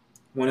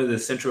one of the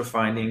central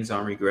findings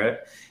on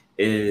regret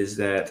is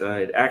that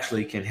it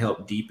actually can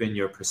help deepen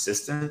your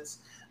persistence,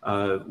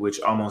 which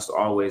almost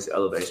always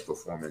elevates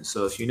performance.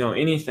 So if you know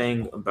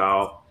anything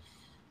about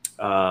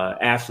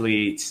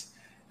athletes,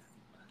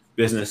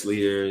 business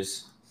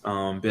leaders,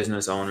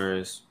 business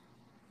owners,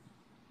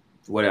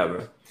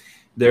 whatever,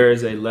 there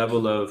is a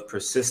level of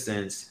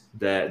persistence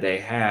that they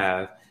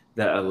have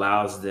that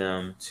allows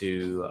them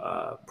to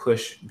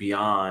push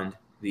beyond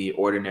the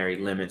ordinary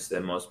limits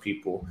that most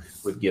people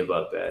would give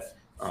up at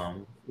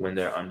when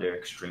they're under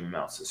extreme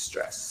amounts of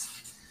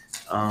stress.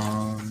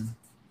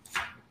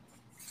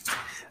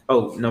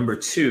 Number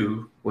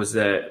 2 was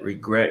that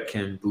regret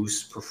can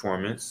boost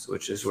performance,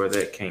 which is where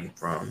that came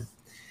from.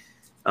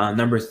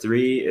 Number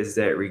 3 is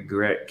that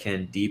regret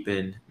can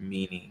deepen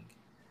meaning.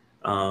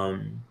 I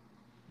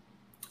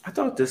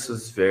thought this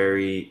was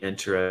very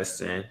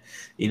interesting.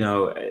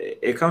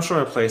 It comes from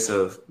a place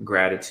of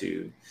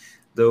gratitude.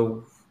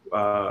 The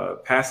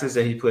passage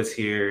that he puts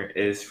here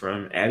is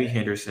from Abby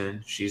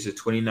Henderson. She's a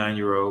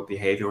 29-year-old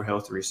behavioral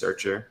health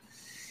researcher.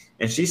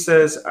 And she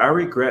says, I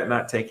regret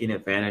not taking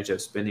advantage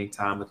of spending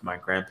time with my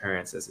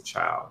grandparents as a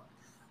child.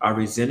 I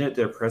resented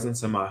their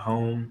presence in my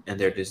home and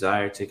their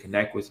desire to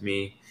connect with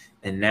me.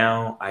 And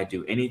now I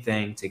do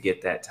anything to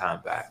get that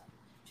time back.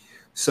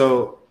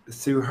 So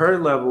through her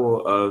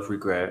level of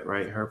regret,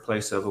 right, her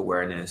place of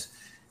awareness,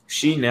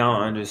 she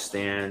now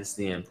understands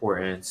the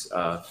importance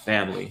of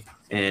family.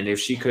 And if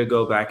she could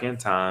go back in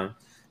time,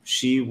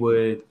 she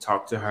would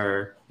talk to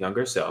her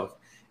younger self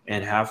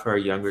and have her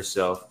younger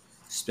self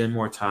spend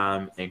more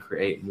time and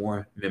create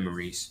more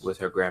memories with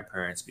her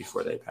grandparents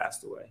before they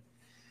passed away.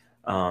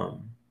 I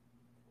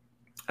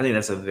think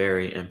that's a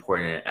very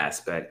important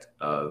aspect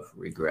of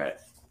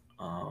regret.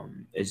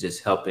 It's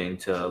just helping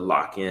to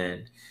lock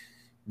in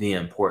the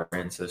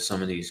importance of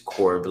some of these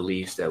core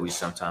beliefs that we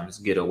sometimes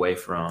get away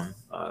from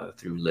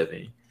through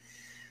living.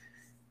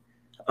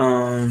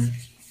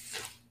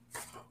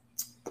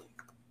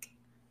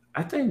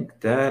 I think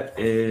that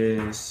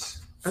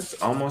is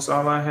That's almost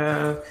all I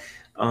have.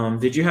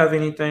 Did you have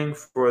anything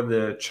for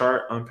the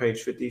chart on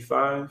page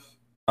 55?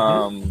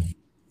 Um,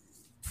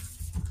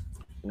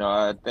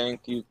 I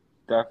think you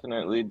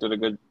definitely did a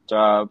good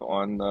job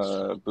on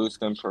the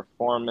boosting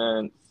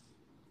performance.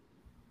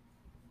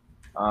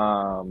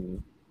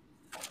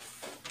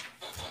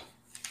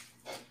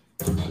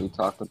 We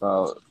talked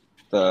about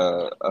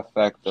the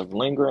effect of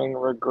lingering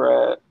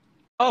regret.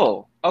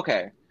 Oh,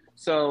 okay.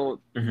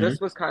 So Mm-hmm.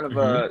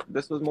 Mm-hmm.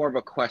 this was more of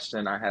a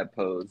question I had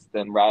posed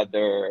than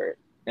rather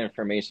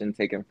information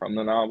taken from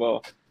the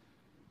novel.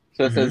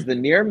 So it says Mm-hmm. the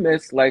near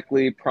miss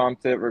likely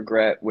prompted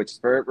regret, which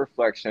spurred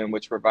reflection,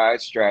 which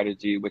provides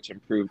strategy, which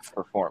improved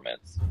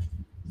performance.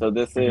 So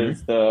this Mm-hmm.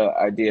 is the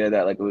idea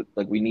that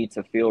like we need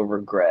to feel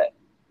regret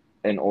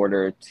in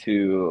order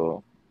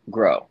to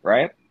grow,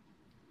 right?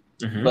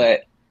 Mm-hmm.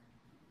 But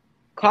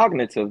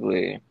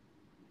cognitively,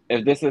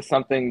 if this is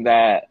something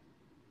that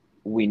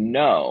we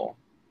know,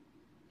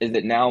 is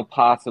it now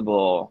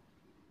possible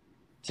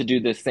to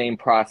do the same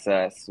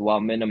process while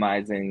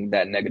minimizing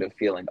that negative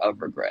feeling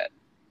of regret?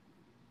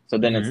 So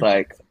then it's Mm-hmm.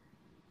 like,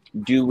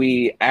 do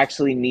we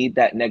actually need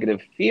that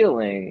negative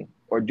feeling,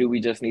 or do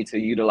we just need to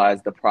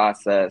utilize the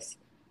process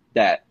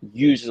that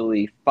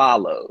usually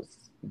follows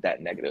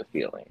that negative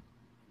feeling?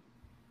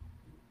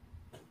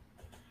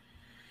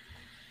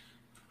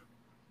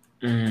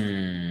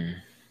 Mm.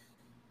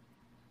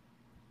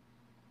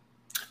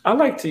 I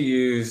like to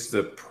use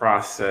the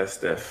process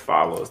that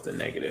follows the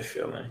negative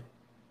feeling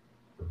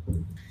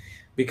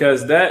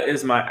because that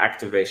is my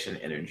activation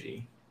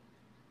energy,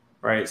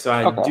 right? So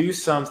I Okay. do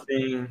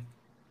something,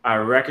 I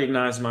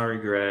recognize my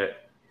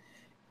regret,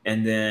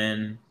 and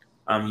then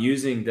I'm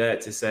using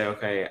that to say,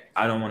 okay,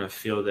 I don't want to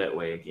feel that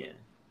way again.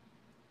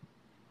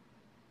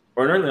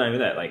 Or not even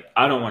that, like,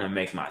 I don't want to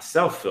make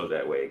myself feel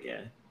that way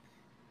again.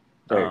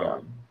 There you go.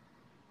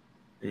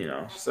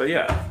 Um, so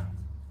yeah,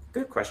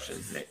 good question,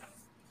 Nick.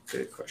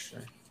 Good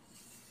question.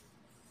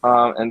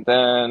 And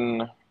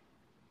then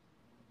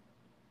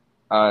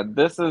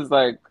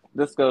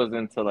this goes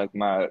into like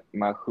my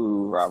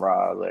who rah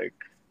rah, like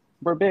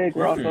we're big,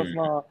 we're also Hmm.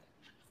 small.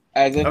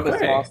 As if the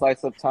small Okay.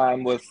 slice of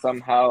time was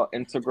somehow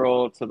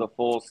integral to the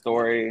full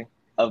story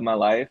of my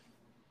life.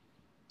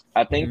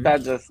 I think Hmm.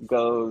 that just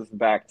goes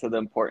back to the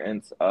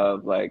importance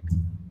of like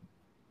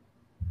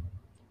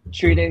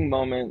treating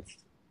moments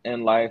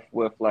in life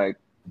with like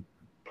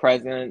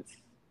presence,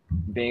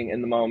 being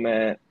in the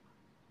moment,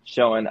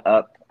 showing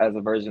up as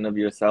a version of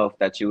yourself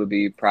that you would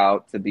be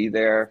proud to be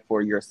there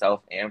for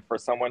yourself and for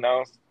someone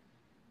else.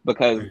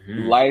 Because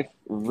Hmm. life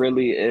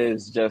really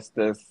is just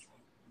this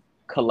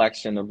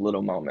collection of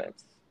little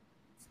moments.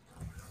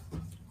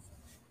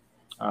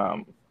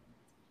 Um,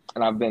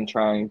 and I've been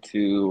trying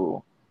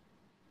to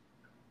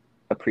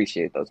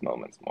appreciate those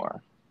moments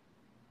more.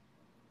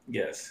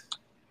 Yes.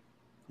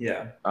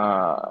 Yeah.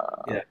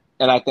 Uh, Yeah.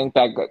 and I think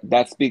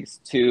that speaks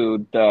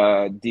to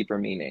the deeper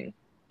meaning.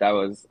 That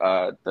was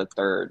the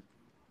third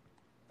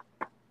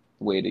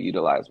way to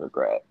utilize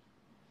regret.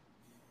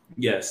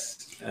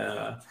 Yes.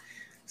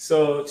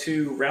 So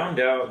to round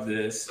out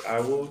this, I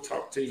will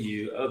talk to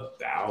you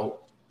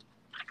about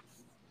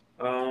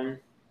um,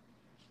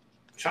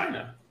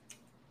 China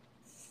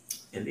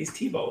and these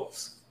tea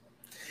bowls.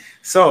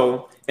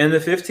 So in the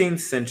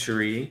 15th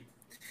century,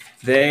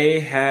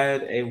 they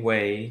had a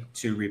way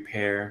to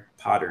repair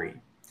pottery,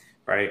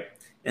 right?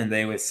 And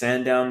they would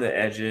sand down the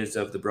edges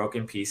of the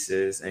broken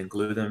pieces and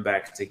glue them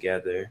back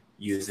together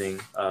using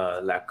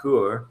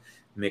lacquer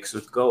mixed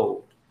with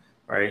gold,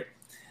 right?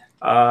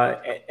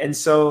 And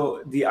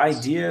so the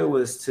idea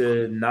was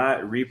to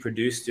not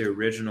reproduce the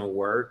original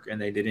work,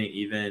 and they didn't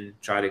even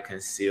try to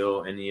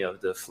conceal any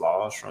of the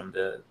flaws from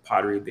the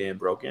pottery being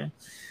broken.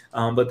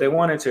 But they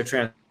wanted to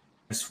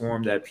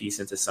transform that piece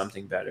into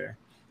something better.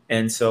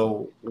 And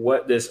so,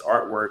 what this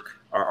artwork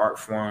or art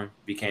form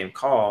became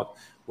called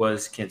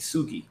was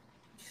kintsugi.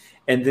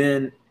 And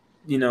then,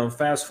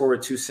 fast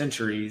forward 2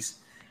 centuries,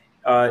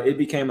 it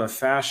became a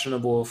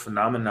fashionable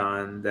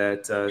phenomenon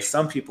that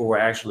some people were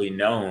actually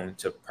known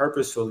to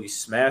purposefully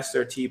smash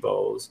their tea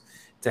bowls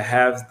to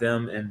have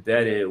them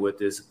embedded with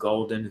this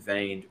golden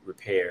veined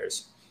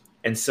repairs.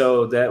 And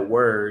so that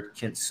word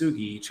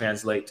kintsugi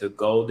translates to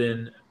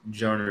golden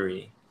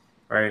joinery,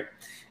 right?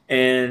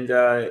 And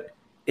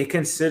it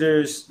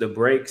considers the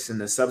breaks and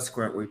the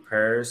subsequent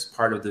repairs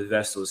part of the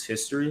vessel's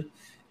history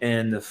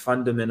and the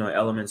fundamental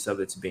elements of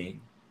its being.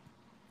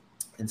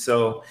 And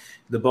so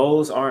the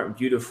bowls aren't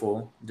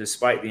beautiful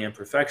despite the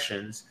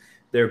imperfections.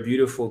 They're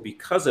beautiful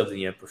because of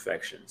the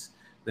imperfections.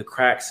 The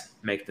cracks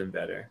make them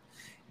better.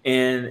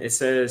 And it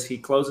says, he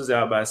closes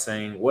out by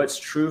saying, what's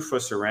true for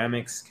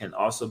ceramics can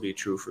also be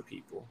true for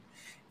people.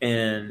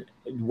 And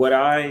what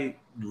I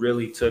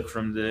really took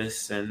from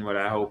this, and what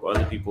I hope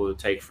other people will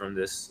take from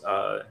this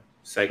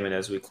segment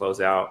as we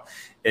close out,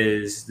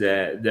 is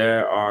that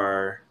there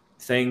are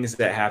things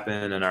that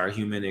happen in our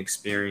human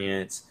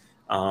experience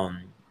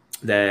um,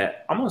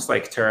 that almost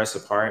like tear us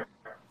apart,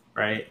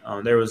 right?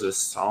 There was a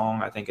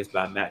song, I think it's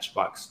by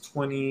Matchbox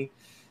 20,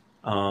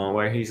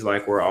 where he's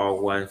like, we're all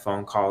one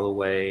phone call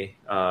away.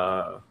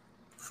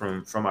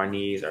 from our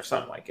knees or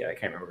something like that. I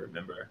can't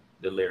remember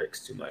the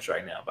lyrics too much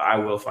right now, but I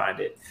will find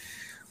it.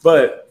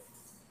 But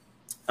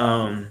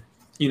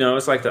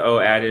it's like the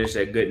old adage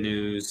that good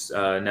news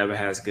never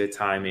has good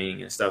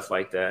timing and stuff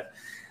like that.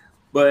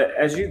 But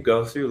as you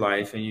go through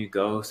life and you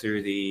go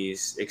through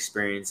these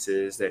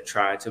experiences that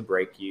try to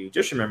break you,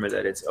 just remember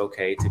that it's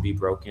okay to be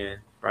broken,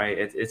 right?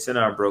 It's in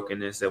our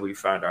brokenness that we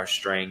find our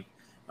strength,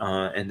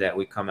 and that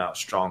we come out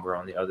stronger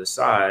on the other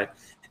side.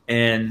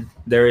 And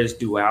there is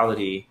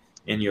duality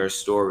in your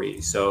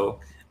story. So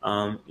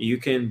you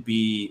can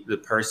be the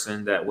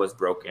person that was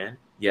broken.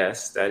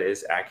 Yes, that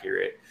is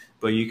accurate.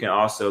 But you can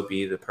also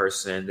be the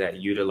person that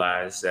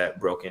utilized that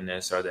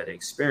brokenness or that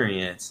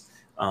experience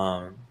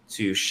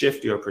to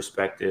shift your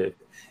perspective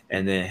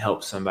and then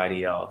help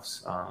somebody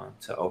else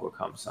to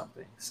overcome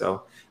something.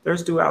 So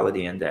there's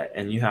duality in that,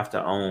 and you have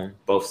to own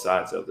both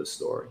sides of the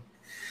story.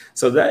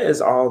 So that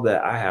is all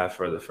that I have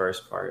for the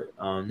first part.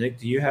 Nick,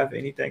 do you have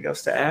anything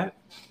else to add?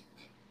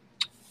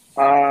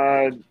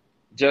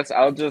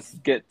 I'll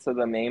just get to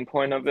the main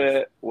point of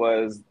it,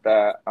 was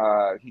that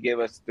he gave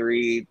us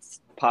 3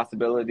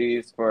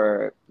 possibilities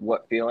for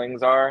what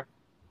feelings are.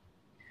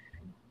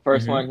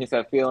 First one, he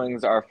said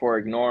feelings are for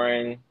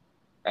ignoring.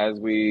 As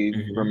we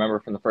remember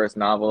from the first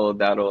novel,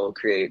 that'll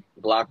create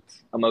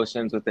blocked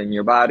emotions within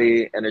your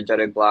body,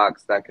 energetic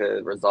blocks that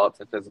could result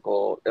in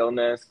physical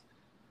illness.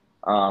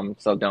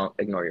 So don't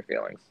ignore your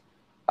feelings.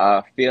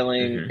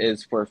 Feeling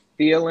is for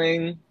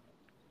feeling.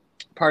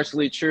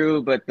 Partially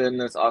true, but then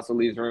this also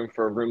leaves room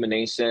for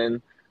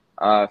rumination.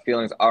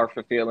 Feelings are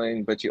for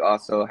feeling, but you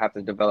also have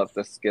to develop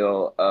the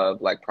skill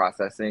of like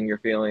processing your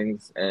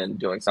feelings and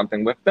doing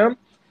something with them.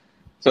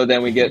 So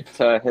then we get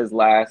to his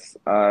last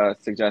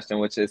suggestion,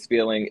 which is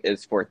feeling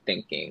is for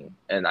thinking.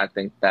 And I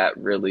think that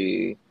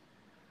really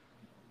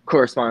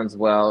corresponds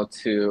well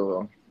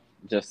to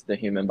just the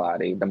human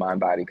body, the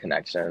mind-body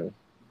connection.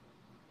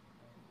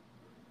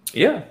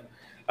 Yeah,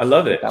 I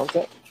love it. That was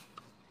it.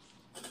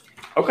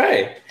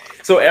 Okay.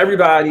 So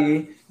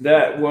everybody,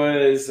 that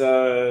was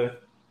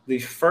the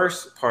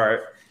first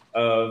part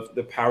of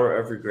The Power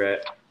of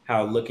Regret,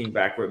 How Looking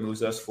Backward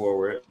Moves Us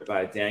Forward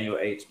by Daniel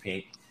H.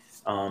 Pink.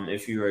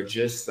 If you are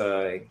just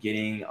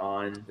getting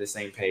on the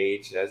same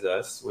page as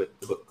us with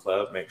the book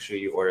club, make sure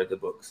you order the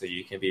book so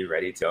you can be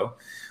ready to go.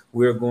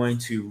 We're going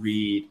to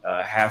read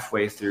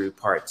halfway through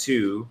part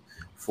 2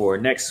 for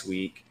next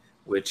week,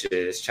 which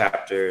is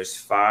chapters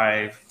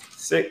 5,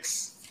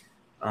 6.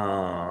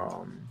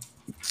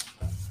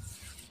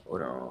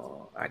 Hold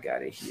on, I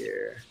got it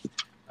here.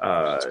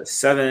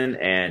 7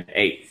 and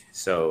 8.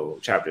 So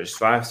chapters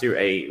 5 through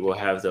 8, we'll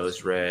have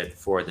those read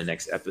for the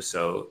next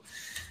episode.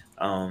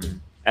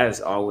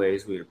 As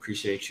always, we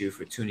appreciate you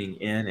for tuning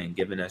in and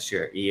giving us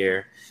your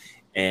ear.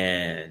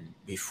 And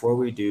before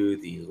we do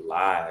the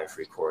live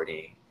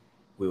recording,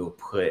 we will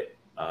put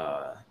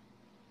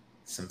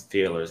some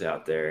feelers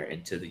out there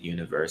into the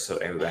universe so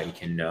everybody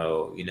can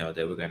know,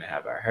 that we're going to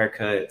have our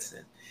haircuts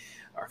and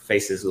our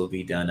faces will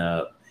be done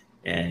up.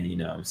 And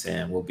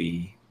we'll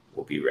be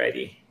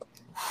ready.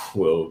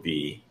 We'll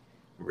be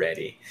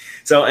ready.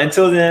 So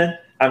until then,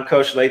 I'm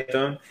Coach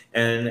Latham,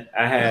 and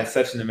I had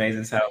such an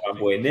amazing time with my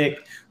boy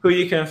Nick, who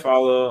you can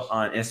follow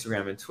on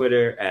Instagram and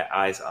Twitter at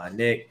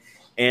EyesOnNick.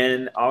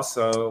 And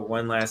also,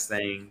 one last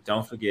thing,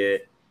 don't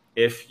forget,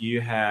 if you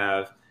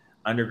have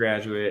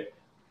undergraduate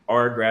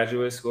or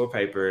graduate school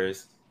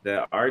papers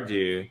that are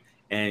due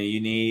and you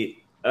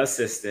need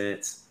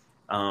assistance,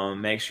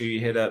 make sure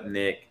you hit up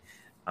Nick.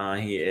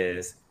 He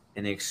is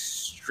an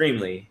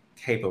extremely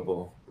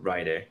capable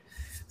writer.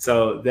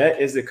 So that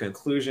is the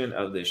conclusion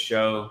of the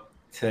show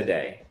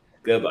today.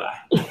 Goodbye.